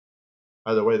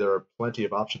 Either way, there are plenty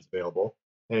of options available,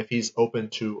 and if he's open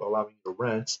to allowing you to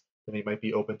rent, then he might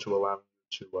be open to allowing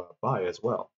you to buy as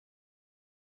well.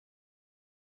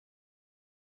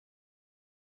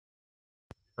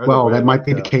 Either Well, way, that might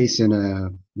be the case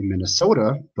in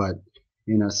Minnesota, but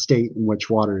in a state in which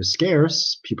water is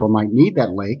scarce, people might need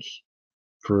that lake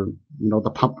for to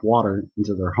pump water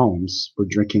into their homes for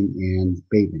drinking and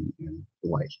bathing and the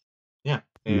like. yeah,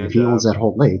 And if and he owns that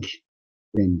whole lake,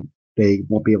 then they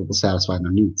won't be able to satisfy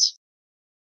their needs.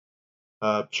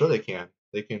 Sure they can.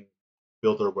 They can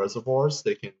build their reservoirs.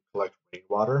 They can collect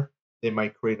rainwater. They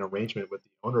might create an arrangement with the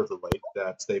owner of the lake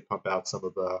that they pump out some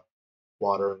of the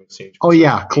water in exchange for Oh certain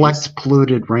yeah, fees. collect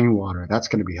polluted rainwater. That's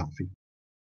going to be healthy.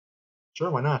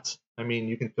 Sure, why not? I mean,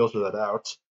 you can filter that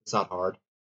out. It's not hard.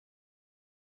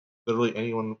 Literally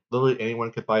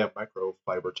anyone could buy a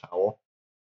microfiber towel.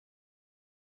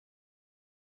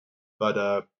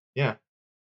 But yeah,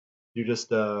 you just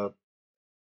there's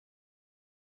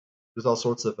all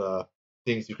sorts of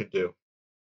things you can do.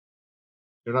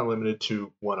 You're not limited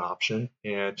to one option,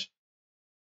 and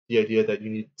the idea that you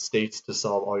need states to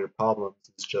solve all your problems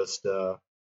is just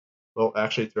well,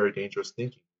 actually, it's very dangerous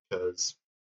thinking because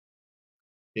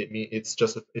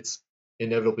it's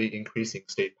inevitably increasing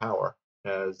state power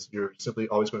as you're simply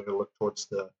always going to look towards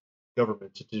the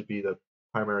government to be the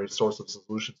primary source of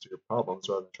solutions to your problems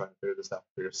rather than trying to figure this out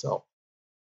for yourself.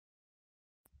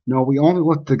 No, we only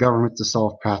look to the government to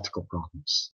solve practical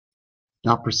problems,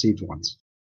 not perceived ones.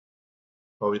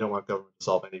 Well, we don't want government to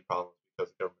solve any problems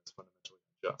because the government is fundamentally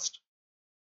unjust.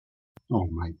 Oh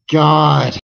my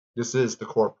God. This is the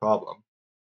core problem.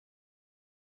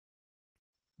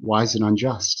 Why is it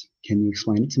unjust? Can you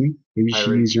explain it to me? Maybe you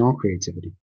should use your own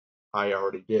creativity. I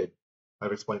already did.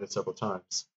 I've explained it several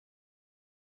times.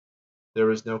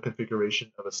 There is no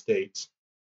configuration of a state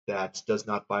that does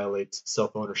not violate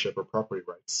self-ownership or property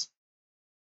rights.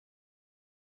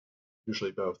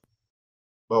 Usually both.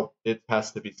 Well, it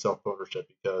has to be self-ownership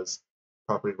because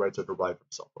property rights are derived from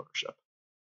self-ownership.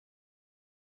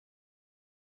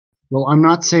 Well, I'm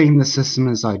not saying the system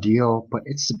is ideal, but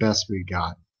it's the best we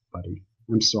got, buddy.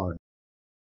 I'm sorry.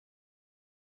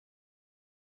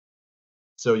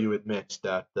 So you admit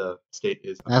that the state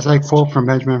is unjust. As I quote from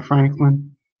Benjamin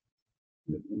Franklin,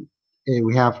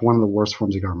 we have one of the worst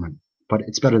forms of government, but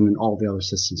it's better than all the other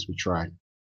systems we tried.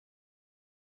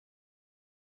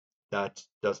 That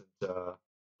doesn't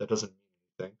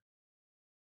mean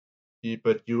anything.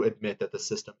 But you admit that the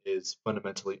system is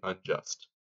fundamentally unjust.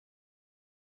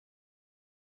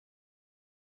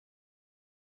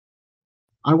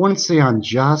 I wouldn't say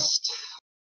unjust.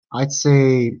 I'd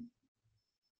say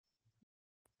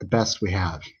the best we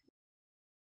have.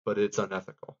 But it's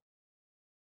unethical.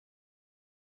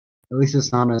 At least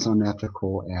it's not as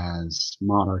unethical as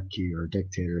monarchy or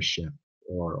dictatorship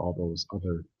or all those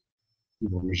other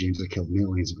evil regimes that killed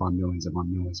millions upon millions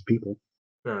upon millions of people.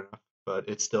 Fair enough, but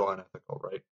it's still unethical,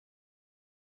 right?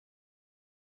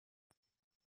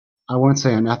 I won't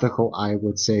say unethical. I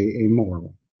would say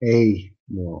amoral.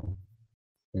 Amoral.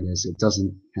 That is, it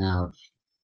doesn't have.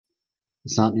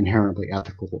 It's not inherently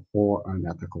ethical or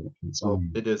unethical in its Well,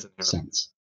 own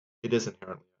sense. it is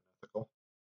inherently unethical.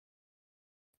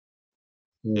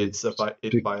 It's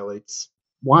It violates.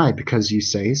 Why? Because you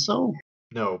say so?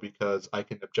 No, because I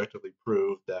can objectively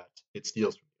prove that it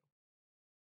steals from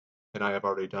you, and I have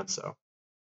already done so.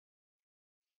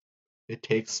 It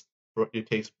takes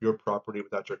your property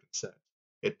without your consent.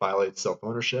 It violates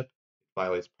self-ownership. It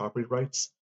violates property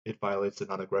rights. It violates the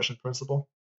non-aggression principle.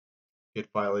 It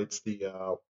violates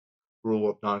the rule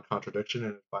of non-contradiction,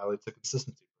 and it violates the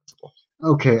consistency principle.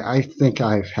 Okay, I think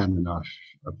I've had enough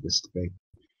of this debate.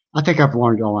 I think I've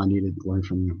learned all I needed to learn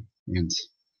from you, and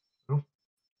Oh,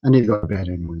 I need to go to bed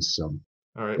anyways. So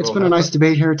all right. it's Well, been a have fun. nice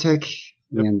debate, Heretic,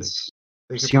 Yep. and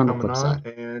Thank you see you for on the coming flip on, side.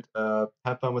 and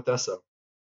have fun with ESO.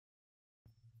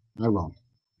 I will.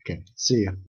 Okay, see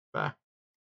you. Bye.